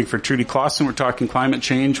 subbing for Trudy Clausen. We're talking climate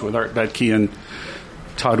change with Art Betke and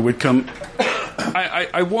Todd Whitcomb.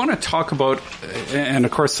 I want to talk about, and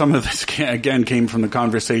of course some of this again came from the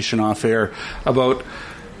conversation off air, about,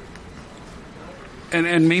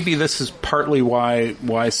 and maybe this is partly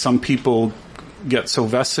why some people get so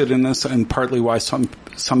vested in this, and partly why some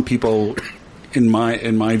people, in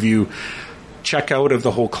my view, check out of the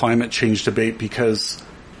whole climate change debate, because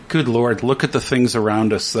good Lord, look at the things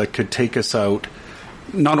around us that could take us out,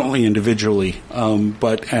 not only individually,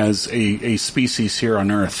 but as a species here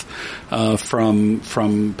on Earth, from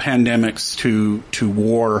pandemics to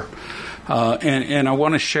war. And I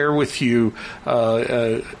want to share with you,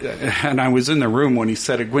 and I was in the room when he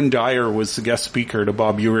said it. Gwynne Dyer was the guest speaker to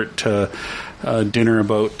Bob Ewart dinner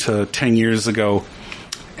about 10 years ago.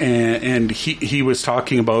 And he was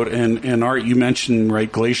talking about, and Art, you mentioned, right,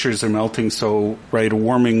 glaciers are melting, so, right, a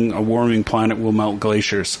warming planet will melt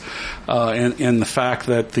glaciers. And the fact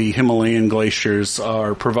that the Himalayan glaciers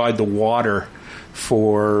provide the water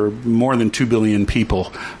for more than 2 billion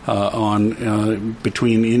people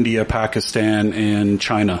between India, Pakistan, and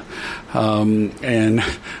China. And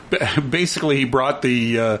basically he brought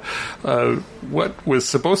the what was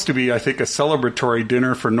supposed to be, I think, a celebratory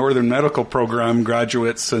dinner for Northern Medical Program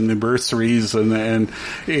graduates and the bursaries and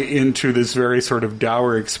into this very sort of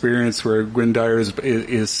dour experience where Gwynne Dyer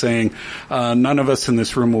is saying, none of us in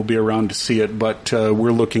this room will be around to see it, but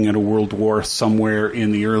we're looking at a world war somewhere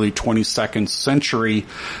in the early 22nd century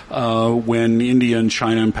when India and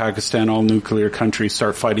China and Pakistan, all nuclear countries,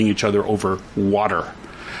 start fighting each other over water,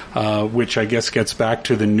 which I guess gets back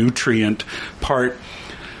to the nutrient part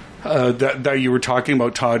that you were talking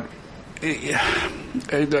about, Todd. And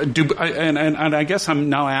I guess I'm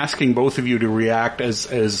now asking both of you to react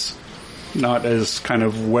as not as kind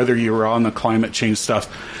of whether you're on the climate change stuff,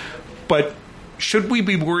 but should we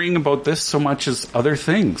be worrying about this so much as other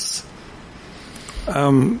things?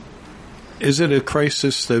 Is it a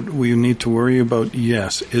crisis that we need to worry about?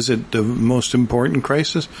 Yes. Is it the most important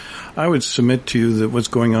crisis? I would submit to you that what's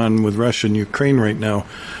going on with Russia and Ukraine right now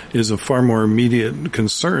is a far more immediate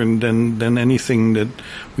concern than anything that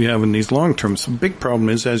we have in these long terms. The big problem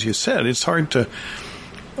is, as you said, it's hard to...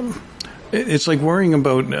 It's like worrying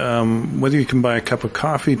about whether you can buy a cup of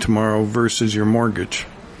coffee tomorrow versus your mortgage.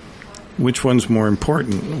 Which one's more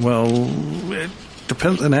important? Well, it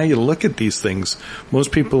depends on how you look at these things.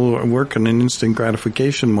 Most people work on an instant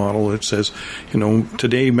gratification model that says,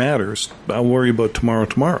 today matters. I'll worry about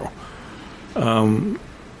tomorrow.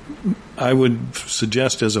 I would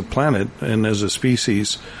suggest as a planet and as a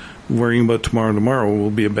species, worrying about tomorrow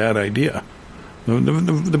will be a bad idea.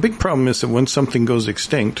 The big problem is that when something goes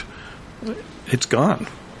extinct, it's gone.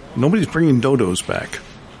 Nobody's bringing dodos back.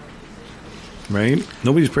 Right?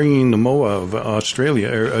 Nobody's bringing the moa of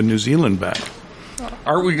Australia or New Zealand back.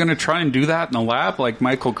 Are we going to try and do that in the lab, like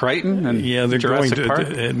Michael Crichton and they're Jurassic going Park?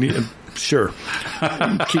 to. Sure.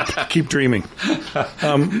 keep dreaming.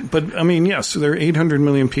 But, I mean, yes, there are 800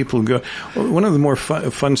 million people who go. One of the more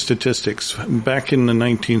fun statistics, back in the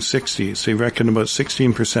 1960s, they reckoned about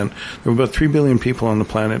 16%. There were about 3 billion people on the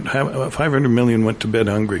planet. 500 million went to bed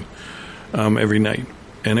hungry every night.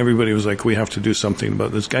 And everybody was like, we have to do something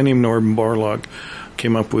about this. Guy named Norman Borlaug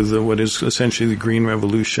came up with what is essentially the Green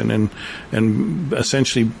Revolution, and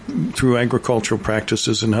essentially through agricultural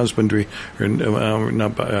practices and husbandry, or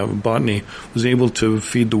botany, was able to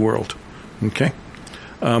feed the world. Okay?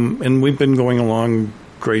 And we've been going along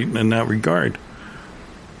great in that regard.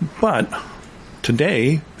 But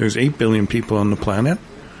today, there's 8 billion people on the planet,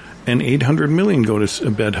 and 800 million go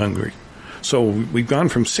to bed hungry. So we've gone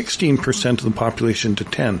from 16% of the population to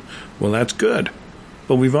 10. Well, that's good.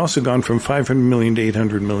 But we've also gone from 500 million to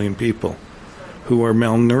 800 million people who are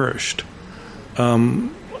malnourished.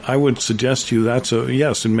 I would suggest to you that's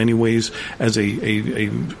yes, in many ways, as a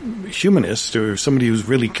humanist or somebody who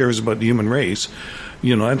really cares about the human race,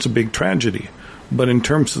 that's a big tragedy. But in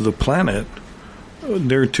terms of the planet,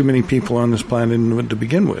 there are too many people on this planet to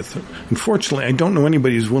begin with. Unfortunately, I don't know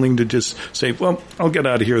anybody who's willing to just say, well, I'll get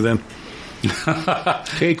out of here then.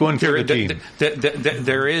 Take one for the team.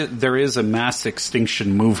 There is a mass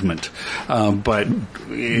extinction movement, but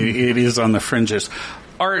it is on the fringes.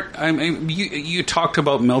 Art, I mean, you talked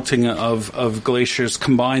about melting of glaciers.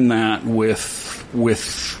 Combine that with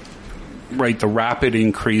right the rapid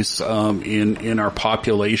increase in our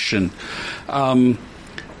population. I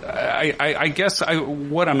guess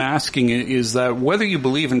what I'm asking is that whether you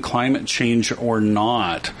believe in climate change or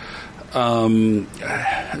not.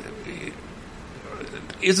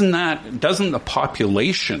 Doesn't the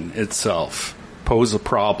population itself pose a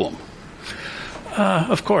problem?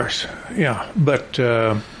 Of course, yeah. But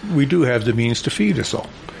we do have the means to feed us all.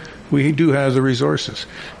 We do have the resources.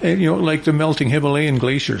 And, like the melting Himalayan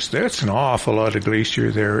glaciers, that's an awful lot of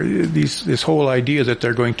glacier there. This whole idea that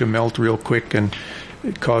they're going to melt real quick and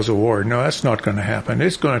cause a war. No, that's not going to happen.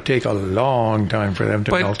 It's going to take a long time for them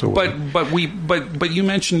to melt away. But you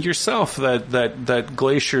mentioned yourself that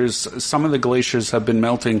glaciers, some of the glaciers have been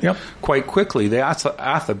melting quite quickly. The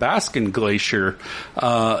Athabascan Glacier,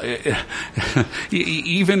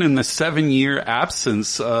 even in the 7-year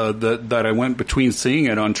absence that I went between seeing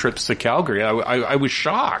it on trips to Calgary, I was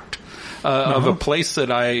shocked of a place that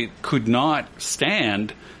I could not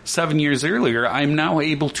stand. 7 years earlier, I'm now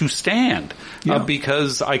able to stand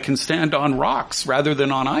because I can stand on rocks rather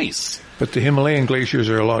than on ice. But the Himalayan glaciers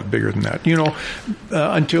are a lot bigger than that.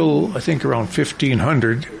 Until I think around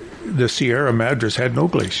 1500, the Sierra Madres had no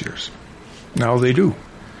glaciers. Now they do.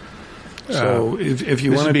 So if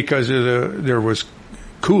you want to, because there was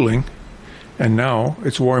cooling, and now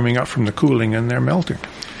it's warming up from the cooling and they're melting.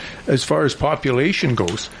 As far as population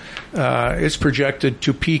goes, it's projected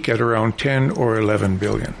to peak at around 10 or 11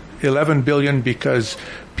 billion. 11 billion because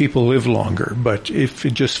people live longer, but if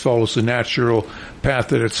it just follows the natural path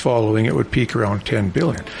that it's following, it would peak around 10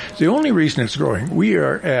 billion. The only reason it's growing, we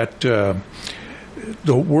are at the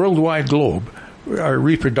worldwide globe, our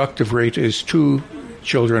reproductive rate is 2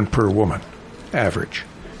 children per woman, average.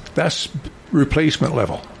 That's replacement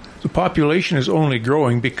level. The population is only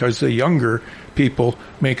growing because the younger people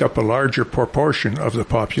make up a larger proportion of the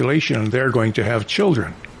population, and they're going to have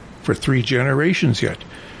children for 3 generations yet.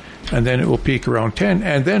 And then it will peak around 10,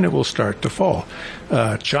 and then it will start to fall.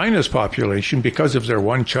 China's population, because of their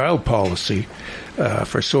one-child policy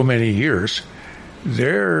for so many years,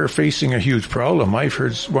 they're facing a huge problem. I've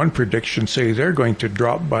heard one prediction say they're going to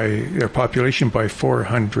drop their population by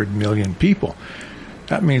 400 million people.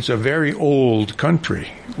 That means a very old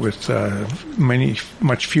country with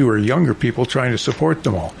much fewer younger people trying to support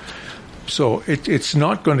them all. So it's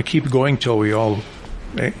not going to keep going till we all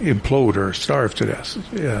implode or starve to death.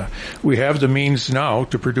 We have the means now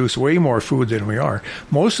to produce way more food than we are.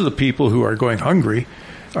 Most of the people who are going hungry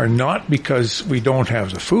are not because we don't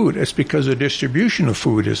have the food. It's because the distribution of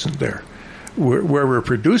food isn't there. Where we're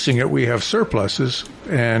producing it, we have surpluses,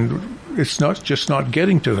 and it's not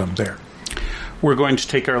getting to them there. We're going to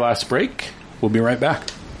take our last break. We'll be right back.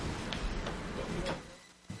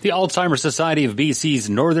 The Alzheimer's Society of BC's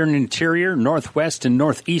Northern Interior, Northwest, and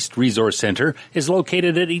Northeast Resource Centre is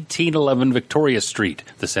located at 1811 Victoria Street.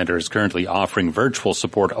 The centre is currently offering virtual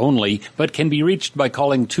support only, but can be reached by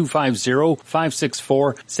calling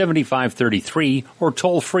 250-564-7533 or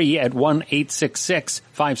toll free at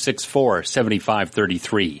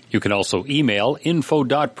 1-866-564-7533. You can also email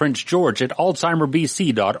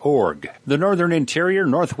info.princegeorge@alzheimerbc.org. The Northern Interior,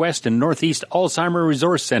 Northwest, and Northeast Alzheimer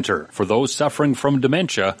Resource Centre for those suffering from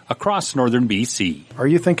dementia Canada across northern BC. Are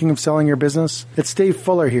you thinking of selling your business? It's Dave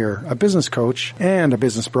Fuller here, a business coach and a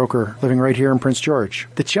business broker living right here in Prince George.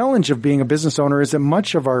 The challenge of being a business owner is that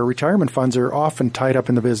much of our retirement funds are often tied up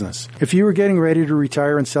in the business. If you are getting ready to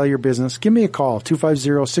retire and sell your business, give me a call,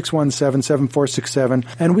 250-617-7467,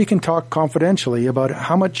 and we can talk confidentially about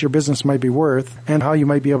how much your business might be worth and how you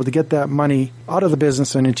might be able to get that money out of the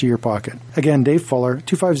business and into your pocket. Again, Dave Fuller,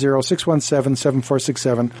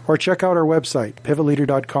 250-617-7467, or check out our website,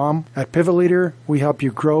 pivotleader.com. At Pivot Leader, we help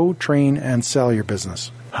you grow, train, and sell your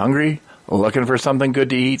business. Hungry? Looking for something good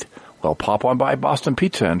to eat? Well, pop on by Boston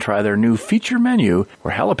Pizza and try their new feature menu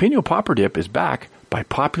where jalapeno popper dip is back by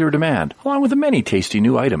popular demand, along with the many tasty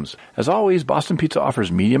new items. As always, Boston Pizza offers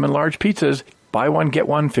medium and large pizzas. Buy one, get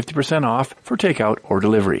one, 50% off for takeout or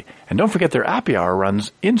delivery. And don't forget their happy hour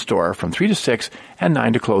runs in-store from 3 to 6 and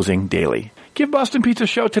 9 to closing daily. Give Boston Pizza a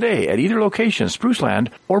shout today at either location, Spruceland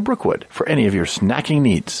or Brookwood, for any of your snacking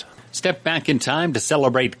needs. Step back in time to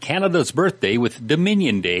celebrate Canada's birthday with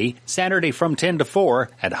Dominion Day, Saturday from 10 to 4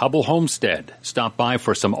 at Hubble Homestead. Stop by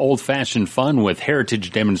for some old-fashioned fun with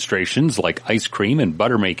heritage demonstrations like ice cream and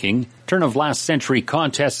butter making, turn-of-last-century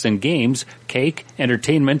contests and games, cake,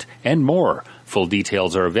 entertainment, and more. Full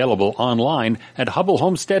details are available online at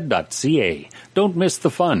hubblehomestead.ca. Don't miss the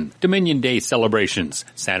fun. Dominion Day celebrations,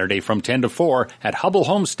 Saturday from 10 to 4 at Hubble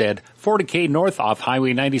Homestead, 40K North off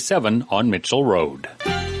Highway 97 on Mitchell Road.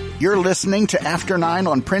 You're listening to After 9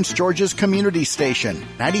 on Prince George's Community Station,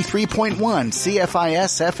 93.1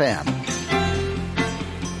 CFIS FM.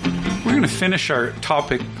 We're going to finish our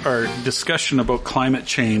discussion about climate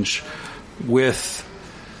change with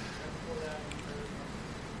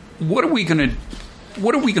what are we going to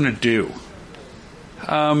do?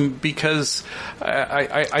 Because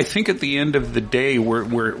I think at the end of the day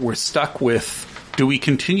we're stuck with, do we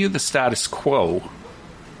continue the status quo?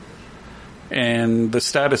 And the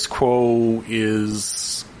status quo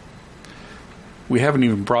is, we haven't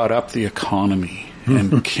even brought up the economy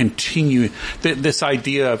and continue this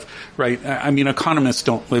idea of, right, I mean, economists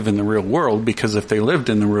don't live in the real world, because if they lived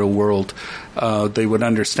in the real world, they would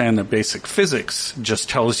understand that basic physics just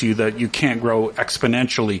tells you that you can't grow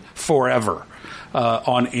exponentially forever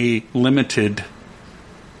on a limited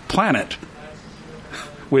planet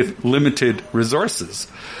with limited resources.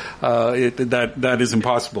 That is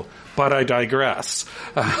impossible. But I digress.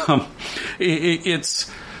 It's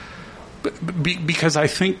because I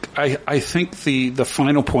think the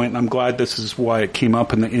final point, and I'm glad this is why it came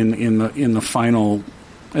up in the final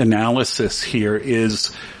analysis here,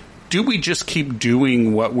 is, do we just keep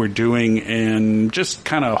doing what we're doing and just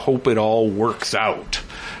kind of hope it all works out?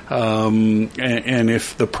 And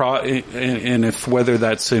if whether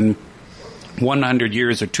that's in 100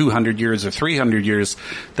 years or 200 years or 300 years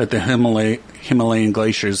that the Himalayan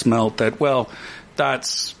glaciers melt,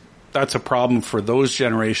 that's a problem for those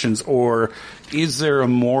generations? Or is there a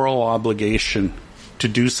moral obligation to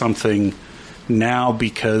do something now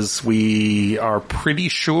because we are pretty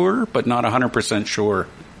sure but not 100% sure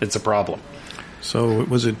it's a problem? So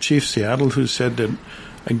was it Chief Seattle who said that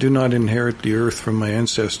I do not inherit the earth from my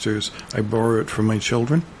ancestors, I borrow it from my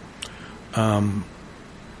children?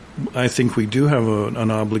 I think we do have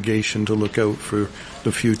an obligation to look out for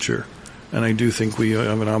the future. And I do think we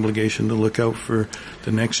have an obligation to look out for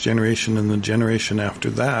the next generation and the generation after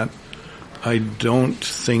that. I don't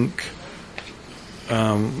think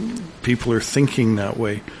people are thinking that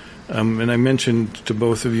way. And I mentioned to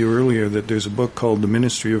both of you earlier that there's a book called The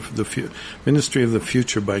Ministry of the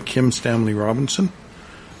Future by Kim Stanley Robinson,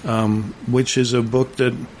 which is a book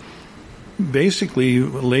that basically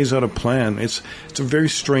lays out a plan. It's a very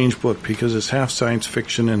strange book because it's half science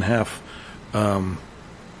fiction and half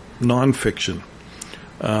nonfiction,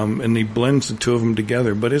 and he blends the two of them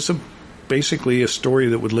together. But it's basically a story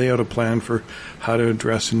that would lay out a plan for how to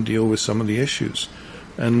address and deal with some of the issues.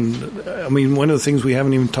 And I mean, one of the things we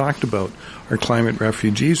haven't even talked about are climate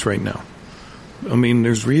refugees right now. I mean,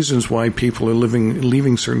 there's reasons why people are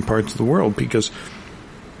leaving certain parts of the world, because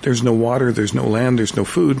there's no water, there's no land, there's no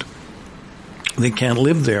food. They can't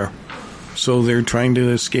live there, so they're trying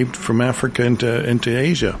to escape from Africa into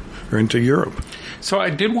Asia or into Europe. So I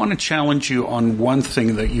did want to challenge you on one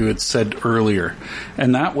thing that you had said earlier,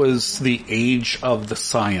 and that was the age of the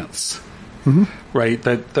science. Mm-hmm. Right?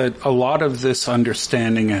 That a lot of this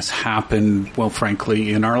understanding has happened, well,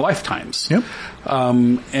 frankly, in our lifetimes. Yep.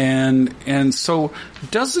 And so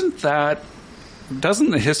doesn't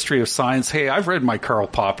the history of science, hey, I've read my Karl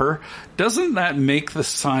Popper, doesn't that make the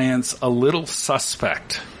science a little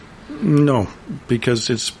suspect? No, because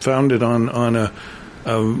it's founded on a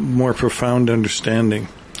more profound understanding.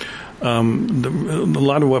 A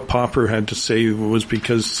lot of what Popper had to say was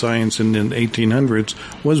because science in the 1800s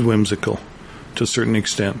was whimsical to a certain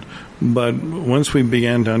extent. But once we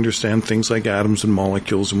began to understand things like atoms and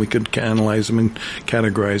molecules, and we could analyze them and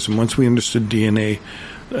categorize them, once we understood DNA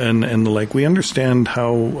and the like, we understand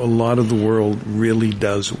how a lot of the world really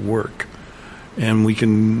does work. And we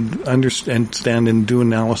can understand and do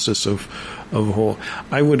analysis of a whole.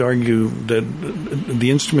 I would argue that the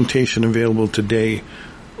instrumentation available today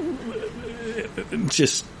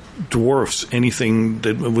just dwarfs anything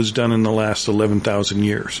that was done in the last 11,000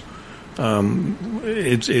 years. We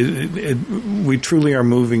truly are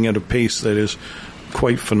moving at a pace that is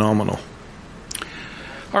quite phenomenal.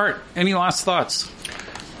 Art, any last thoughts?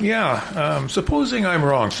 Yeah, supposing I'm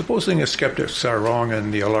wrong, supposing the skeptics are wrong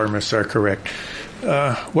and the alarmists are correct,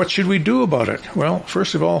 what should we do about it? Well,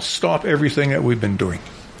 first of all, stop everything that we've been doing.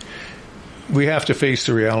 We have to face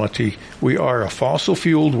the reality. We are a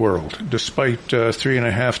fossil-fueled world, despite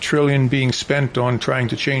 $3.5 trillion being spent on trying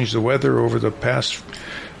to change the weather over the past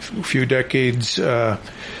few decades.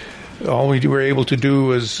 All we were able to do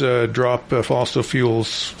was drop fossil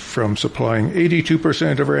fuels from supplying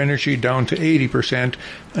 82% of our energy down to 80%,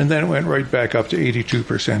 and then it went right back up to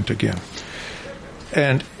 82% again.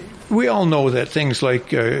 And we all know that things like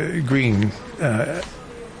green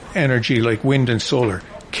energy, like wind and solar,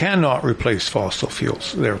 cannot replace fossil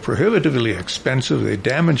fuels. They're prohibitively expensive. They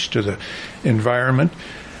damage to the environment.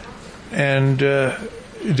 And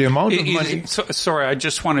the amount of money... Sorry, I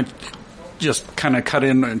just want to just kind of cut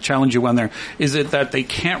in and challenge you on there. Is it that they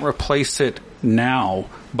can't replace it now,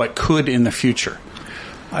 but could in the future?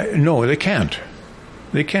 No, they can't.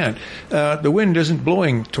 They can't. The wind isn't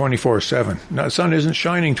blowing 24/7. The sun isn't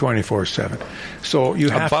shining 24/7. So you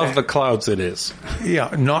have above the clouds. It is.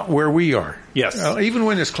 Yeah, not where we are. Yes. Even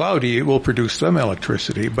when it's cloudy, it will produce some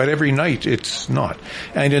electricity, but every night it's not.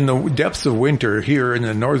 And in the depths of winter here in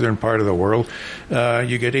the northern part of the world,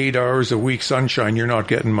 you get 8 hours a week sunshine. You're not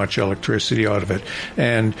getting much electricity out of it.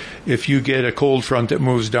 And if you get a cold front that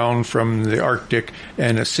moves down from the Arctic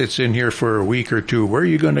and it sits in here for a week or two, where are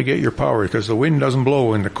you going to get your power? Because the wind doesn't blow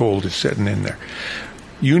when the cold is sitting in there.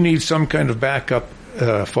 You need some kind of backup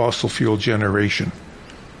fossil fuel generation.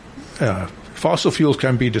 Fossil fuels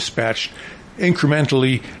can be dispatched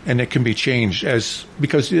incrementally, and it can be changed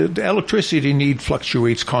because the electricity need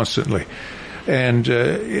fluctuates constantly, and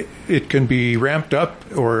it can be ramped up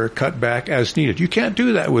or cut back as needed. You can't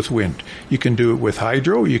do that with wind. You can do it with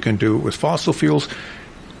hydro. You can do it with fossil fuels.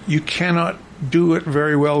 You cannot do it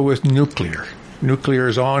very well with nuclear. Nuclear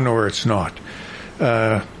is on or it's not.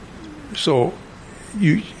 So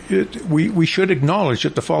we should acknowledge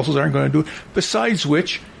that the fossils aren't going to do it. Besides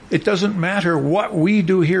which, it doesn't matter what we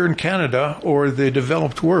do here in Canada or the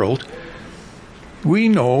developed world. We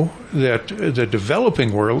know that the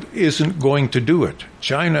developing world isn't going to do it.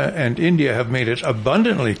 China and India have made it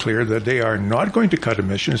abundantly clear that they are not going to cut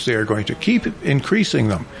emissions. They are going to keep increasing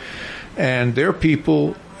them. And their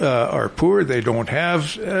people are poor. They don't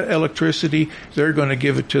have electricity. They're going to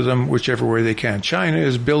give it to them whichever way they can. China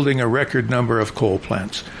is building a record number of coal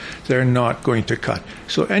plants. They're not going to cut.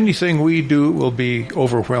 So anything we do will be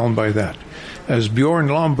overwhelmed by that. As Bjorn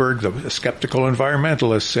Lomborg, the skeptical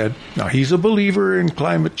environmentalist, said, now he's a believer in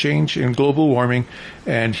climate change and global warming,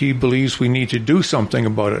 and he believes we need to do something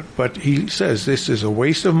about it. But he says this is a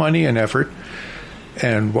waste of money and effort,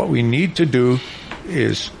 and what we need to do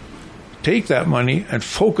is take that money and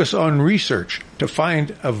focus on research to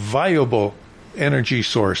find a viable energy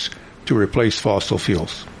source to replace fossil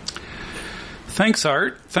fuels. Thanks,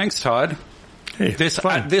 Art. Thanks, Todd. Hey,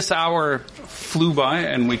 this hour flew by,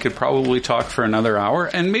 and we could probably talk for another hour,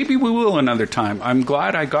 and maybe we will another time. I'm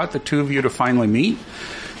glad I got the two of you to finally meet.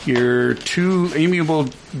 You're two amiable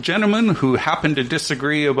gentlemen who happen to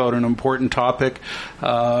disagree about an important topic,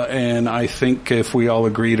 and I think if we all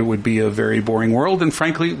agreed, it would be a very boring world, and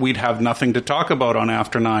frankly, we'd have nothing to talk about on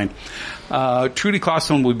After 9. Trudy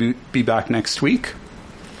Clausen will be back next week.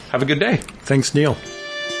 Have a good day. Thanks, Neil.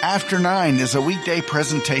 After 9 is a weekday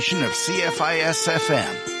presentation of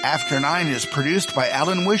CFIS-FM. After 9 is produced by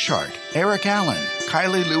Alan Wishart, Eric Allen,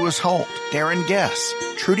 Kylie Lewis-Holt, Darren Guess,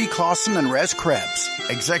 Trudy Clausen, and Rez Krebs.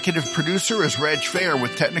 Executive producer is Reg Fair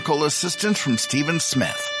with technical assistance from Stephen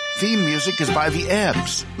Smith. Theme music is by The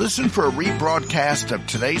Ebbs. Listen for a rebroadcast of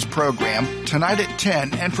today's program tonight at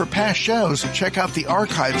 10, and for past shows, check out the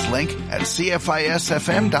archives link at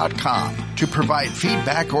CFISFM.com. To provide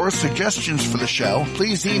feedback or suggestions for the show,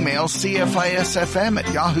 please email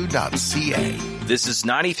CFISFM@yahoo.ca. This is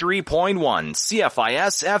 93.1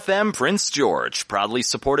 CFIS FM Prince George, proudly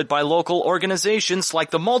supported by local organizations like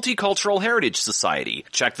the Multicultural Heritage Society.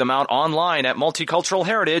 Check them out online at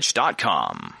multiculturalheritage.com.